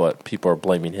thinking, but people are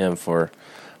blaming him for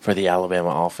the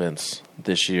Alabama offense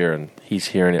this year, and he's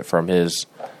hearing it from his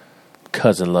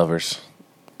cousin lovers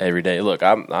every day. Look,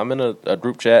 I'm in a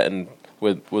group chat and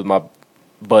with my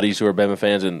buddies who are Bama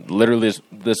fans, and literally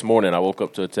this morning I woke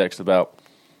up to a text about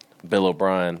Bill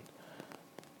O'Brien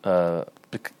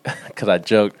because I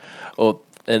joked. Oh,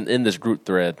 and in this group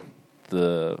thread,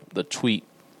 the tweet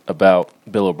about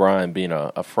Bill O'Brien being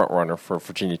a front runner for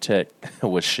Virginia Tech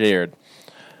was shared,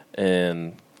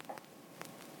 and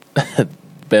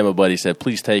Bama buddy said,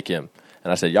 "Please take him."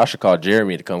 And I said, "Y'all should call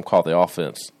Jeremy to come call the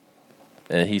offense."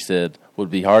 And he said,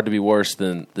 "Would be hard to be worse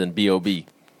than B.O.B.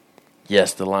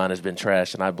 Yes, the line has been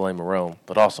trashed, and I blame Marone.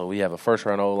 But also, we have a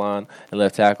first-round O-line and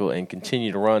left tackle and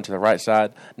continue to run to the right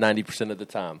side 90% of the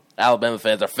time." Alabama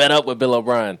fans are fed up with Bill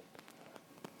O'Brien.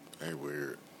 Hey,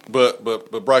 weird. But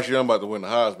Bryce Young about to win the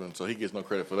Heisman, so he gets no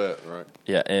credit for that, right?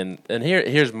 Yeah, and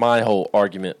here's my whole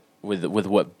argument with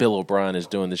what Bill O'Brien is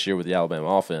doing this year with the Alabama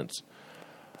offense.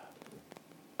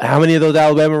 How many of those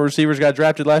Alabama receivers got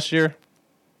drafted last year?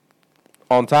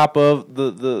 On top of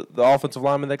the offensive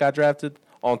lineman that got drafted?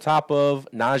 On top of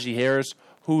Najee Harris,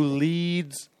 who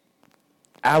leads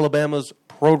Alabama's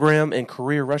program in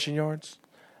career rushing yards?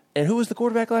 And who was the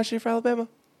quarterback last year for Alabama?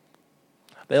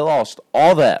 They lost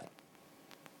all that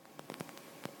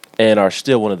and are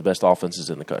still one of the best offenses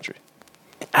in the country.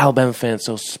 Alabama fans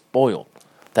so spoiled.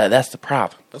 That's the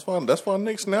problem. That's why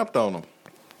Nick snapped on them.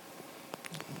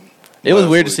 It was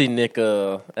weird to see Nick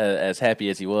as happy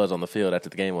as he was on the field after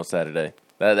the game on Saturday.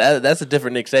 That's a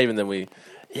different Nick Saban than we.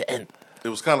 Yeah, and it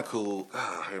was kind of cool.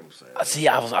 See,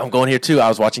 I'm going here too. I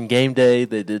was watching Game Day.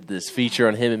 They did this feature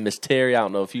on him and Miss Terry. I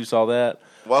don't know if you saw that.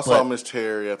 Well, I saw Miss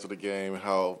Terry after the game.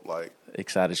 How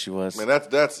excited she was. Man,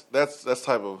 that's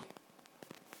type of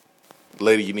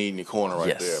lady you need in your corner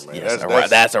right there, man. Yes,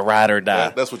 that's a ride or die.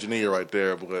 That's what you need right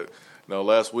there. But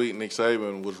last week Nick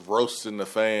Saban was roasting the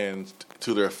fans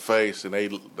to their face, and they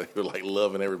were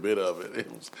loving every bit of it.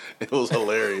 It was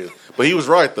hilarious. But he was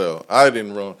right though. I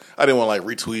didn't want to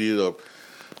retweet it or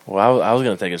Well, I was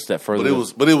going to take it a step further.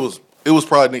 But it was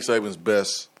probably Nick Saban's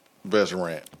best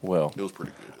rant. Well, it was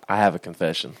pretty good. I have a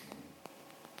confession.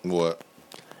 What?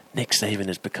 Nick Saban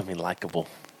is becoming likable.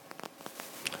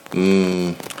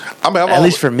 At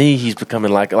least for me, he's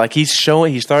becoming like he's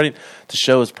starting to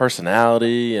show his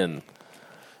personality, and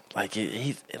like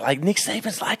he's like Nick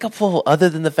Saban's likable. Other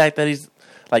than the fact that he's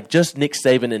like just Nick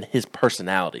Saban and his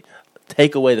personality.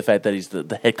 Take away the fact that he's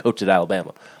the head coach at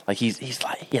Alabama. Like he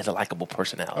has a likable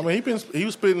personality. I mean, he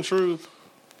was spitting truth,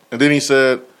 and then he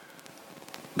said,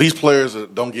 "These players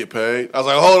don't get paid." I was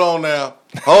like, "Hold on now,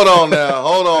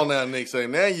 Nick Saban.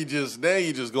 Now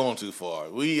you just going too far.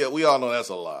 We all know that's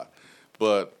a lie."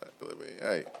 But I mean,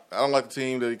 hey, I don't like the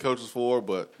team that he coaches for,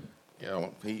 but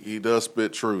he does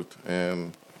spit truth,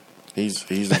 and he's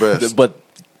the best. But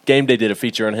Game Day did a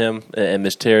feature on him and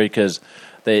Miss Terry because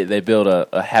they build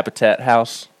a habitat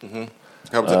house. Mm-hmm.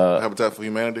 Habitat for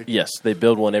Humanity? Yes, they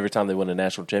build one every time they win a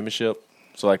national championship.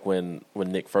 So like when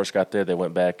Nick first got there, they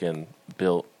went back and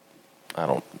built, I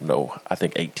don't know, I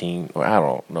think 18, or I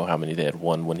don't know how many they had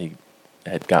won when he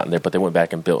had gotten there, but they went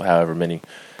back and built however many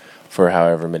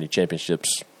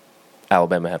championships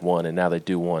Alabama had won, and now they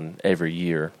do one every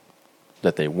year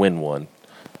that they win one.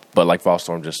 But like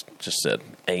Volstorm just said,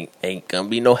 ain't gonna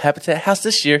be no habitat house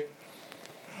this year.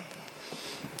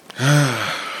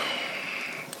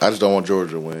 I just don't want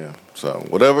Georgia to win. So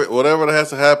whatever that has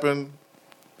to happen,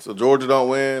 so Georgia don't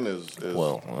win is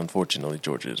well. Unfortunately,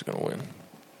 Georgia is going to win.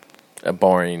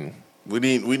 Barring we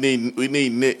need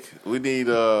Nick. We need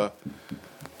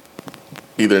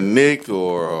either Nick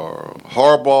or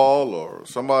Harbaugh or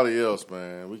somebody else,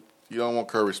 man. You don't want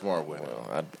Kirby Smart winning.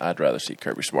 Well, I'd rather see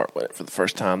Kirby Smart win it for the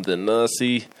first time than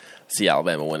see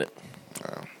Alabama win it.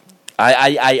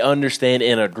 I understand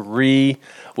and agree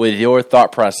with your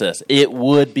thought process. It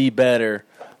would be better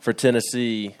for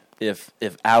Tennessee if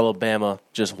Alabama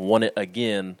just won it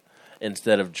again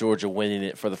instead of Georgia winning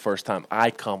it for the first time.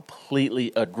 I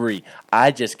completely agree.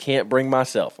 I just can't bring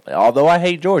myself. Although I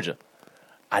hate Georgia,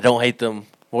 I don't hate them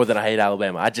more than I hate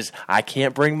Alabama. I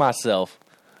can't bring myself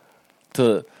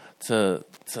to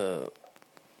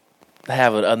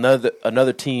have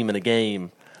another team in a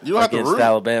game against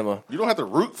Alabama. You don't have to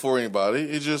root for anybody.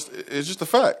 It's just a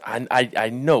fact. I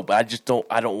know, but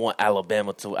I don't want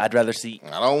Alabama to. I'd rather see.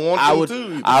 I don't want them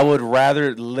to either. I would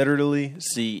rather literally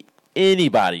see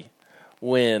anybody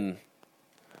win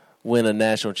a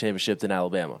national championship than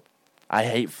Alabama. I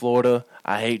hate Florida.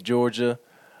 I hate Georgia,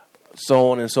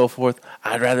 so on and so forth.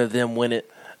 I'd rather them win it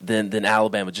than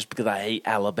Alabama, just because I hate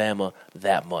Alabama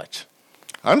that much.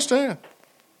 I understand.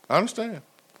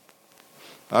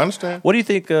 What do you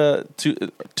think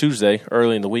Tuesday,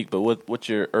 early in the week, but what's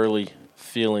your early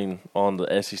feeling on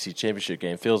the SEC championship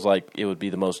game? Feels like it would be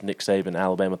the most Nick Saban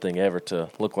Alabama thing ever to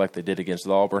look like they did against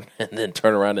Auburn and then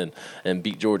turn around and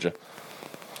beat Georgia.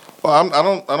 Well,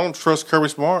 I don't trust Kirby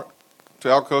Smart to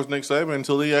outcoach Nick Saban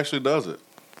until he actually does it.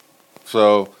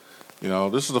 So,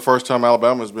 this is the first time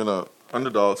Alabama has been an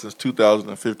underdog since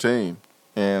 2015,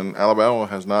 and Alabama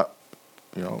has not,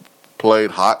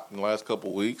 played hot in the last couple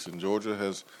of weeks, and Georgia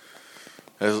has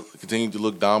continued to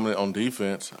look dominant on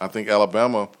defense. I think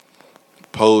Alabama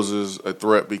poses a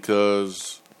threat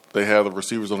because they have the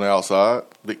receivers on the outside,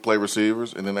 big play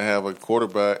receivers, and then they have a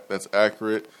quarterback that's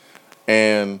accurate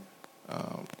and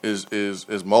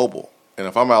is mobile. And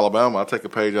if I'm Alabama, I take a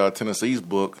page out of Tennessee's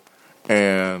book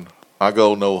and I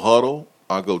go no huddle,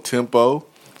 I go tempo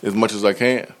as much as I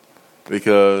can,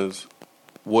 because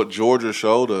what Georgia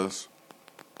showed us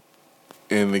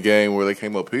in the game where they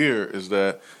came up here is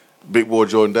that big boy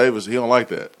Jordan Davis, he don't like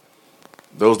that.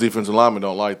 Those defensive linemen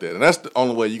don't like that. And that's the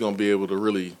only way you're going to be able to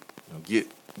really get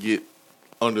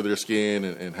under their skin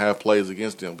and have plays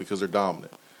against them, because they're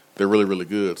dominant. They're really, really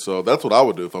good. So that's what I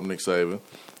would do if I'm Nick Saban.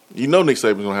 Nick Saban's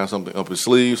going to have something up his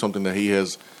sleeve, something that he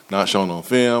has not shown on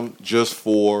film, just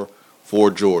for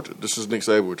Georgia. This is Nick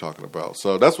Saban we're talking about.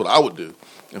 So that's what I would do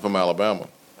if I'm Alabama.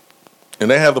 And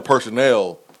they have the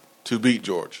personnel to beat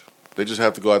Georgia. They just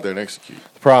have to go out there and execute.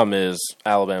 The problem is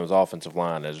Alabama's offensive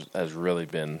line has really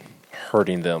been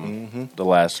hurting them the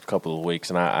last couple of weeks,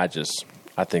 and I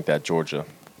think that Georgia,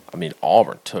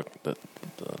 Auburn took the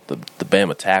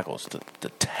Bama tackles to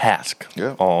task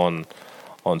on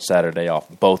Saturday off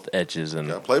both edges, and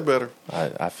gotta play better.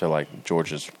 I feel like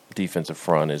Georgia's defensive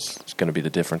front is going to be the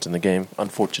difference in the game,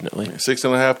 unfortunately.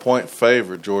 6.5-point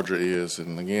favorite Georgia is,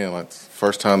 and again,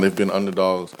 first time they've been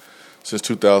underdogs since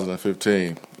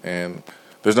 2015. And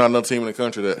there's not another team in the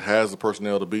country that has the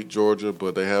personnel to beat Georgia,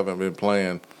 but they haven't been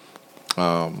playing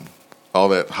all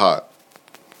that hot.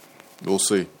 We'll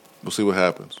see. We'll see what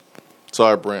happens.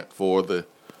 Sorry, Brent, for the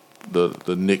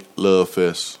Nick Love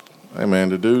Fest Hey, man,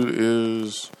 the dude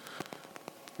is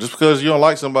 – just because you don't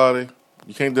like somebody,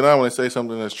 you can't deny when they say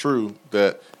something that's true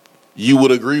that you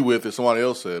would agree with if somebody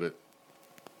else said it.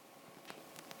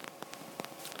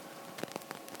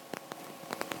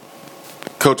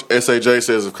 Coach SAJ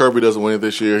says if Kirby doesn't win it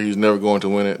this year, he's never going to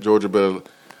win it. Georgia better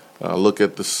look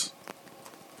at this.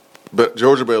 But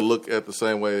Georgia better look at the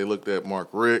same way they looked at Mark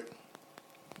Richt.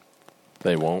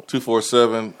 They won't.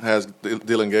 247 has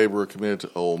Dylan Gabriel committed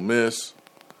to Ole Miss.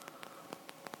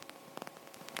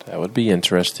 That would be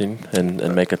interesting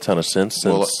and make a ton of sense.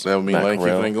 Well, that would mean Lane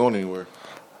Kiffin ain't going anywhere.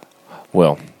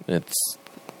 Well, that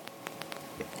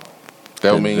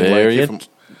would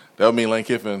mean Lane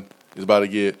Kiffin is about to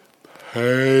get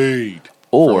paid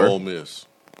from Ole Miss,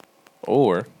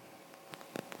 or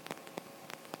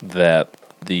that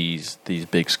these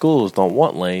big schools don't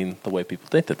want Lane the way people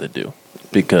think that they do,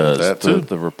 because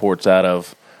the reports out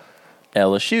of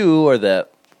LSU are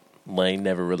that Lane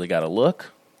never really got a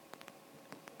look.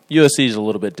 USC is a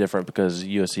little bit different because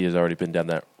USC has already been down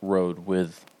that road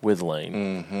with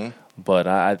Lane. Mm-hmm. But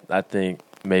I think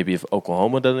maybe if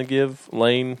Oklahoma doesn't give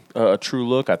Lane a true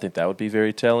look, I think that would be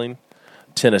very telling.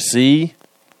 Tennessee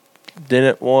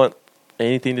didn't want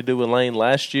anything to do with Lane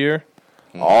last year.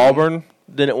 Mm-hmm. Auburn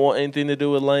didn't want anything to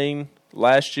do with Lane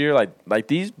last year. Like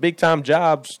these big-time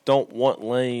jobs don't want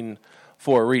Lane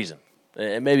for a reason.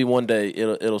 And maybe one day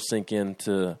it'll sink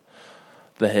into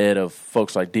the head of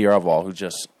folks like D.R. Vol who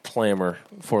just clamor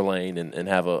for Lane and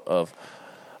have a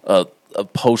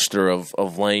poster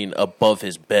of Lane above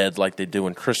his bed like they do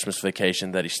in Christmas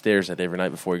Vacation that he stares at every night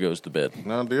before he goes to bed.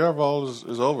 Now, D.R. Vol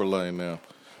is over Lane now.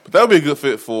 But that would be a good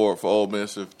fit for Ole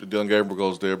Miss if Dylan Gabriel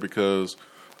goes there because,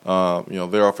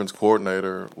 their offense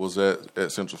coordinator was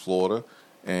at Central Florida,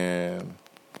 and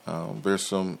there's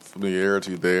some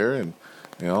familiarity there. And,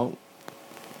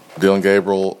 Dylan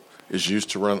Gabriel is used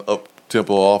to run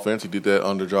up-tempo offense. He did that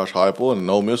under Josh Heupel, and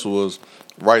Ole Miss was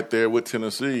right there with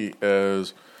Tennessee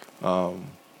as one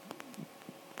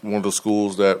of the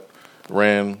schools that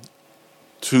ran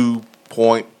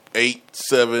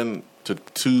 2.87 to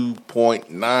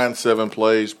 2.97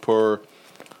 plays per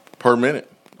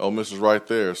minute. Ole Miss is right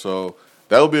there. So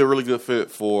that would be a really good fit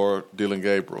for Dylan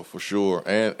Gabriel for sure,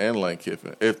 and Lane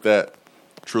Kiffin, if that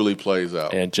truly plays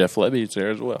out. And Jeff Lebby's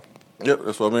there as well. Yep,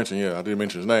 that's what I mentioned. Yeah, I didn't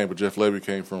mention his name, but Jeff Lebby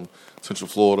came from Central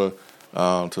Florida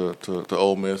to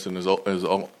Ole Miss and his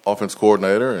offense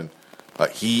coordinator, and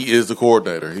he is the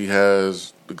coordinator. He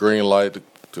has the green light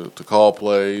to call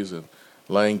plays, and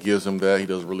Lane gives him that. He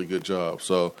does a really good job.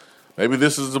 So maybe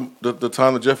this is the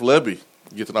time that Jeff Lebby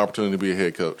gets an opportunity to be a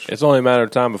head coach. It's only a matter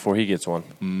of time before he gets one.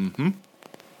 Mm-hmm.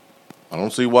 I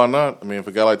don't see why not. I mean, if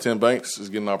a guy like Tim Banks is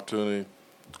getting an opportunity,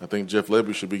 I think Jeff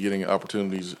Lebby should be getting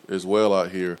opportunities as well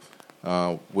out here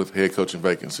with head coaching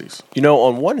vacancies.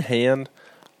 On one hand,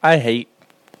 I hate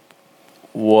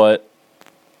what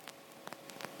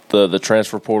the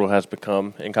transfer portal has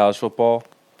become in college football.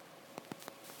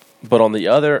 But on the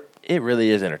other, it really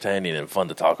is entertaining and fun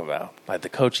to talk about. Like the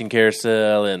coaching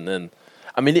carousel and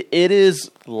I mean, it is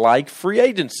like free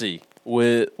agency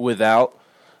without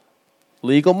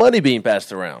legal money being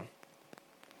passed around.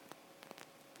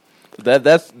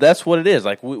 That's what it is.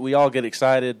 Like we all get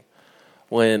excited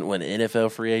when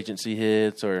NFL free agency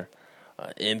hits or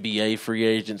NBA free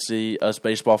agency. Us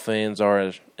baseball fans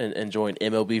are enjoying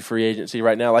MLB free agency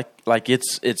right now. Like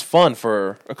it's fun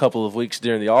for a couple of weeks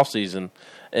during the offseason.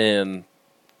 And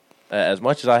as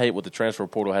much as I hate what the transfer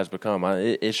portal has become,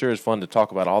 it sure is fun to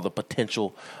talk about all the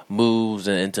potential moves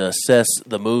and to assess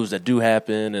the moves that do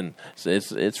happen. And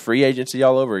it's free agency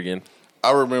all over again.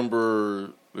 I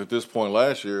remember at this point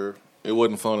last year, it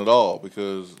wasn't fun at all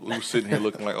because we were sitting here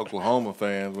looking like Oklahoma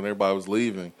fans when everybody was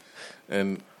leaving.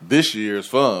 And this year is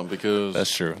fun because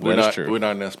that's true. We're not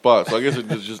in that spot. So I guess it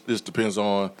just depends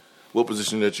on what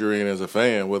position that you're in as a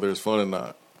fan, whether it's fun or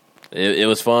not. It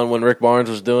was fun when Rick Barnes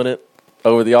was doing it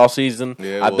over the offseason.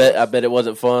 Yeah, I bet it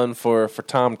wasn't fun for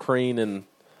Tom Crean and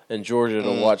Georgia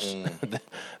to watch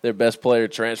their best player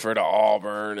transfer to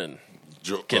Auburn and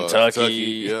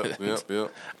Kentucky.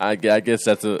 Yep. I guess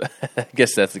that's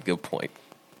a good point.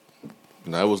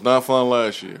 No, it was not fun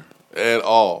last year at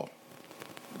all.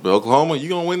 But Oklahoma, you're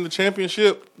gonna win the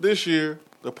championship this year.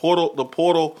 The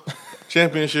portal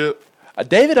championship.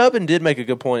 David Ubben did make a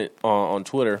good point on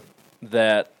Twitter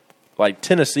that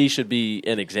Tennessee should be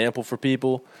an example for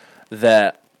people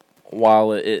that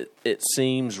while it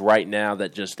seems right now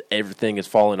that just everything is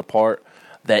falling apart,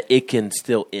 that it can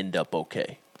still end up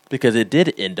okay. Because it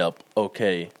did end up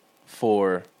okay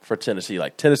for Tennessee.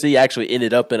 Like Tennessee actually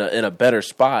ended up in a better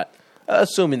spot,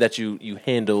 assuming that you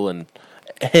handle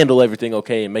everything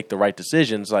okay and make the right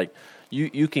decisions. Like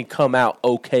you can come out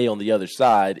okay on the other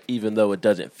side, even though it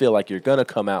doesn't feel like you're going to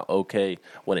come out okay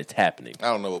when it's happening. I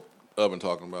don't know what I've been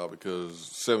talking about because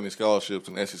 70 scholarships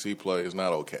in SEC play is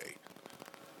not okay.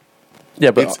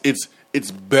 Yeah, but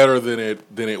it's better than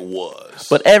it was.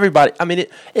 But everybody, I mean,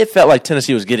 it felt like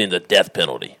Tennessee was getting the death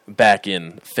penalty back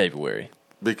in February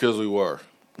because we were,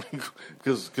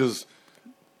 because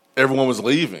everyone was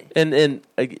leaving, and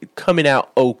coming out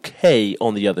okay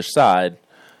on the other side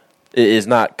is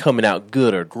not coming out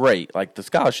good or great. Like the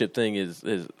scholarship thing is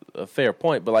a fair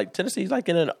point, but like Tennessee's like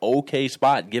in an okay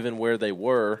spot given where they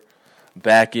were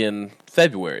back in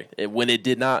February when it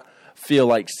did not feel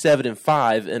like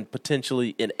 7-5 and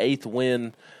potentially an 8th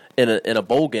win in a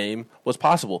bowl game was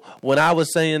possible. When I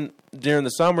was saying during the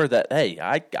summer that, hey,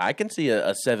 I can see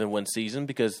a 7-win season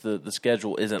because the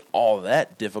schedule isn't all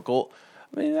that difficult,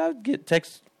 I mean, I'd get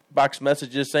text box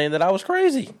messages saying that I was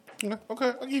crazy. Yeah,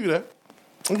 okay, I'll give you that.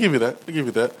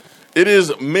 It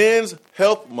is Men's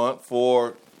Health Month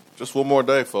for just one more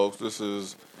day, folks. This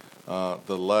is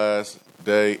the last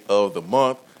day of the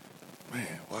month. Man,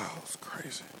 wow, it's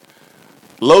crazy.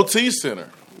 Low T Center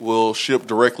will ship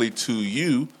directly to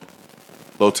you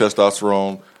low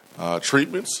testosterone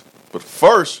treatments. But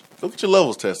first, go get your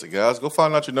levels tested, guys. Go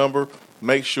find out your number.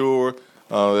 Make sure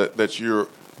that you're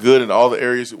good in all the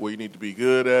areas where you need to be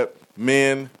good at.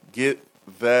 Men, get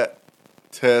that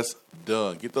test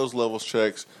done. Get those levels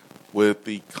checks with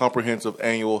the comprehensive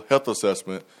annual health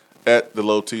assessment at the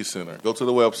Low T Center. Go to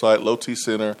the website,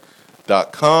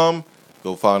 lowtcenter.com.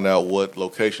 Go find out what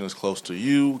location is close to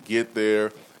you. Get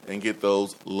there and get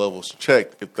those levels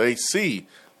checked. If they see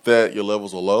that your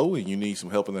levels are low and you need some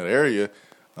help in that area,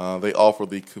 they offer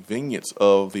the convenience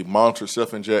of the Monitor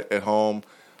Self-Inject at Home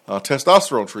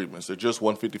testosterone treatments. They're just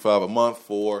 $155 a month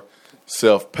for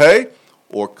self-pay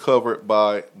or covered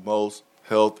by most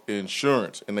health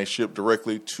insurance, and they ship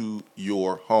directly to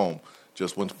your home.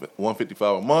 Just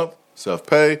 $155 a month,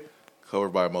 self-pay, covered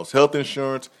by most health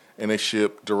insurance, and they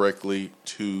ship directly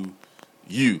to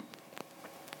you.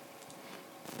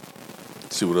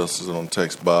 Let's see what else is on the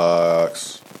text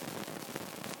box.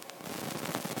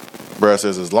 Brad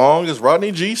says, as long as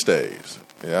Rodney G stays.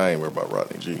 Yeah, I ain't worried about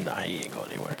Rodney G. Nah, he ain't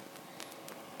going anywhere.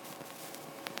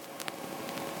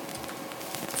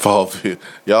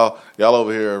 Y'all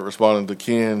over here responding to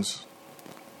Ken's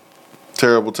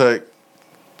terrible take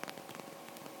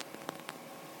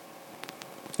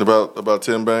about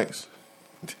Tim Banks.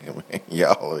 Damn, man,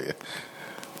 y'all here.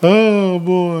 Oh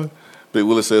boy. Big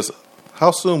Willie says,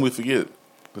 how soon we forget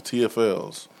the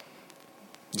TFLs,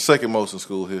 the second most in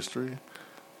school history,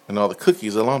 and all the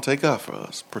cookies Alante got for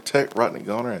us. Protect Rodney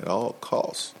Garner at all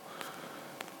costs.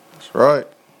 That's right.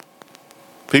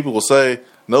 People will say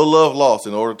no love lost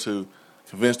in order to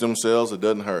convince themselves it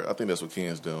doesn't hurt. I think that's what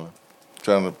Ken's doing.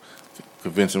 Trying to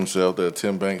convince himself that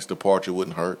Tim Banks' departure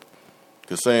wouldn't hurt.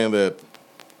 Because saying that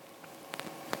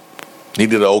he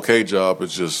did an okay job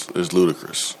is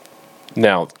ludicrous.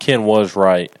 Now, Ken was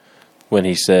right when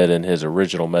he said in his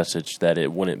original message that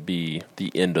it wouldn't be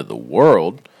the end of the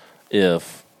world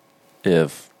if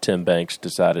Tim Banks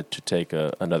decided to take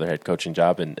another head coaching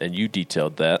job, and you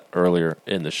detailed that earlier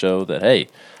in the show that, hey,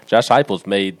 Josh Heupel's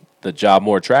made the job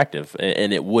more attractive,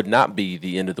 and it would not be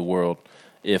the end of the world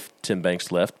if Tim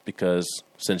Banks left, because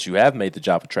since you have made the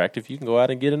job attractive, you can go out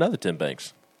and get another Tim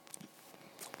Banks.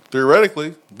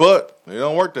 Theoretically, but it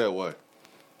don't work that way.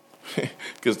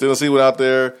 Because Tennessee went out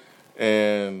there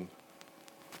and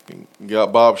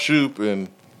got Bob Shoop, and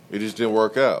it just didn't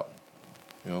work out.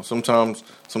 You know, sometimes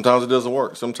it doesn't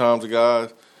work. Sometimes the guy,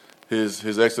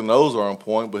 his X and O's are on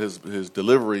point, but his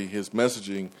delivery, his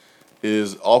messaging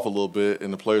is off a little bit,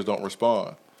 and the players don't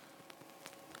respond.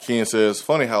 Ken says,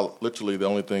 funny how literally the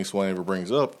only thing Swain ever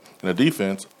brings up in the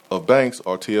defense of Banks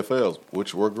are TFLs,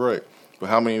 which were great. But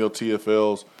how many of those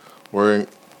TFLs were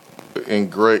in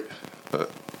great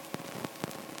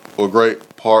or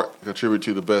great part contribute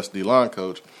to the best D-line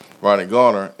coach, Rodney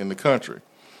Garner, in the country?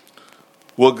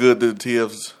 What good did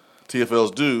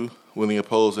TFLs do when the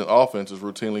opposing offenses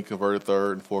routinely converted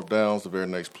third and fourth downs the very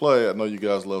next play? I know you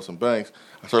guys love some Banks.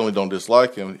 I certainly don't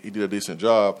dislike him. He did a decent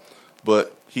job,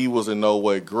 but he was in no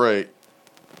way great.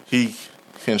 He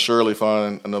can surely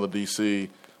find another DC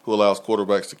who allows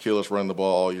quarterbacks to kill us running the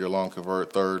ball all year long,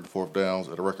 convert third and fourth downs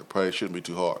at a record pace. Shouldn't be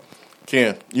too hard.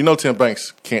 Ken, you know Tim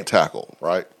Banks can't tackle,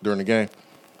 right, during the game?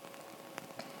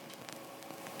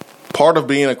 Part of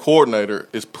being a coordinator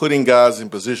is putting guys in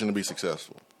position to be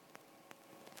successful,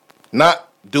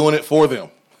 not doing it for them.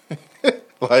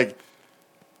 Like,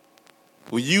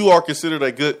 when you are considered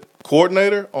a good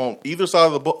coordinator on either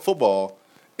side of the football,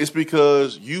 it's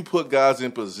because you put guys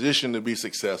in position to be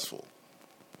successful.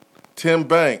 Tim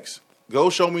Banks Go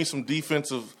show me some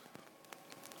defensive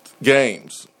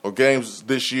games or games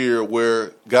this year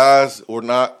where guys were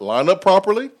not lined up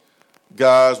properly.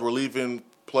 Guys were leaving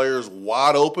players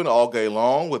wide open all game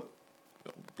long with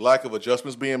lack of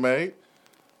adjustments being made.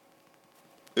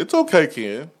 It's okay,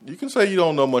 Ken. You can say you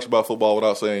don't know much about football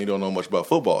without saying you don't know much about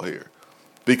football here,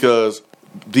 because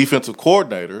defensive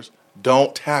coordinators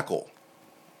don't tackle.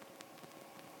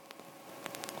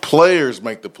 Players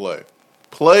make the play.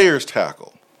 Players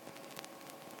tackle.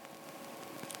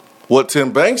 What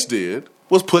Tim Banks did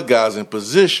was put guys in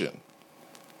position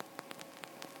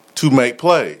to make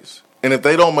plays. And if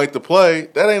they don't make the play,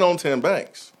 that ain't on Tim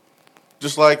Banks.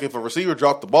 Just like if a receiver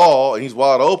dropped the ball and he's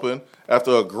wide open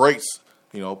after a great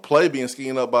play being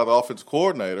schemed up by the offensive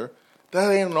coordinator,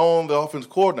 that ain't on the offensive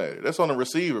coordinator. That's on the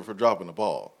receiver for dropping the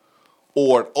ball.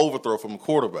 Or an overthrow from a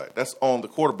quarterback. That's on the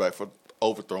quarterback for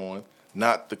overthrowing,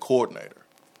 not the coordinator.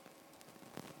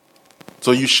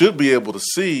 So you should be able to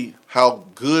see how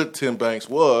good Tim Banks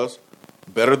was,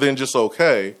 better than just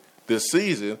okay, this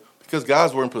season, because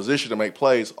guys were in position to make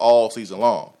plays all season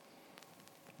long.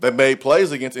 They made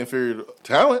plays against inferior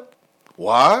talent.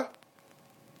 Why?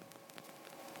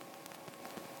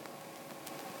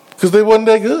 Because they wasn't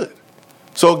that good.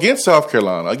 So against South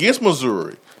Carolina, against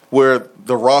Missouri, where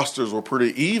the rosters were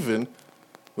pretty even,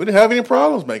 we didn't have any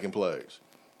problems making plays.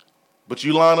 But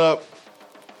you line up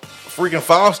freaking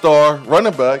 5-star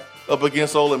running back up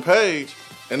against Olin Page,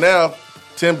 and now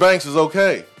Tim Banks is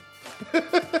okay.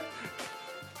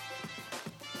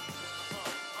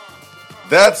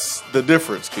 That's the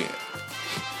difference, Ken.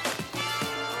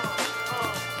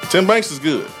 Tim Banks is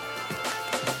good.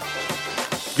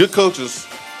 Good coaches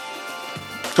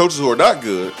who are not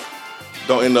good,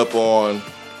 don't end up on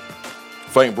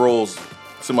Frank Broyles'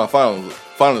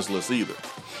 semifinalist list either.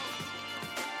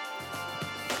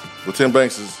 What Tim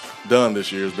Banks has done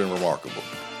this year has been remarkable.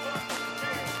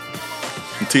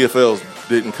 And TFLs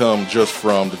didn't come just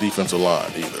from the defensive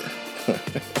line either.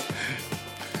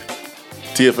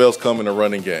 TFLs come in the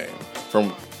running game from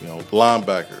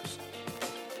linebackers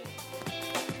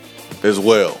as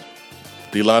well.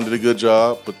 D-line did a good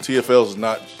job, but TFLs is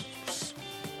not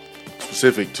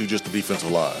specific to just the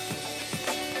defensive line.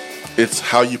 It's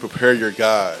how you prepare your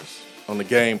guys on the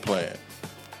game plan.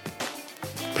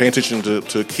 Pay attention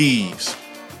to keys.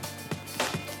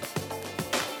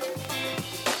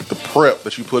 The prep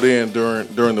that you put in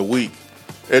during the week.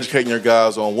 Educating your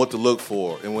guys on what to look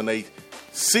for. And when they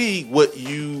see what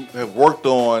you have worked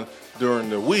on during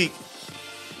the week,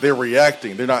 they're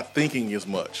reacting. They're not thinking as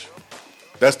much.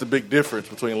 That's the big difference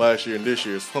between last year and this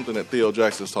year. It's something that Theo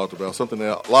Jackson's talked about, something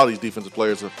that a lot of these defensive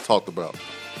players have talked about.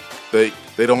 They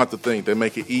don't have to think. They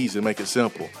make it easy, make it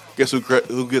simple. Guess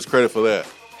who gets credit for that?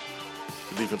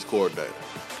 The defense coordinator.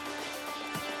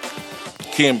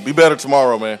 Kim, be better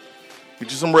tomorrow, man. Get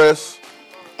you some rest.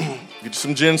 Get you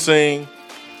some ginseng.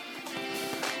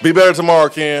 Be better tomorrow,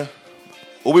 Ken.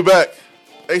 We'll be back.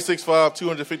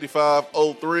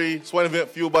 865-255-03. Swain event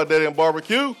fueled by Daddy and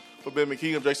Barbecue. For Ben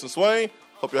McKee, I'm Jason Swain.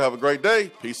 Hope y'all have a great day.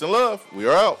 Peace and love. We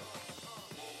are out.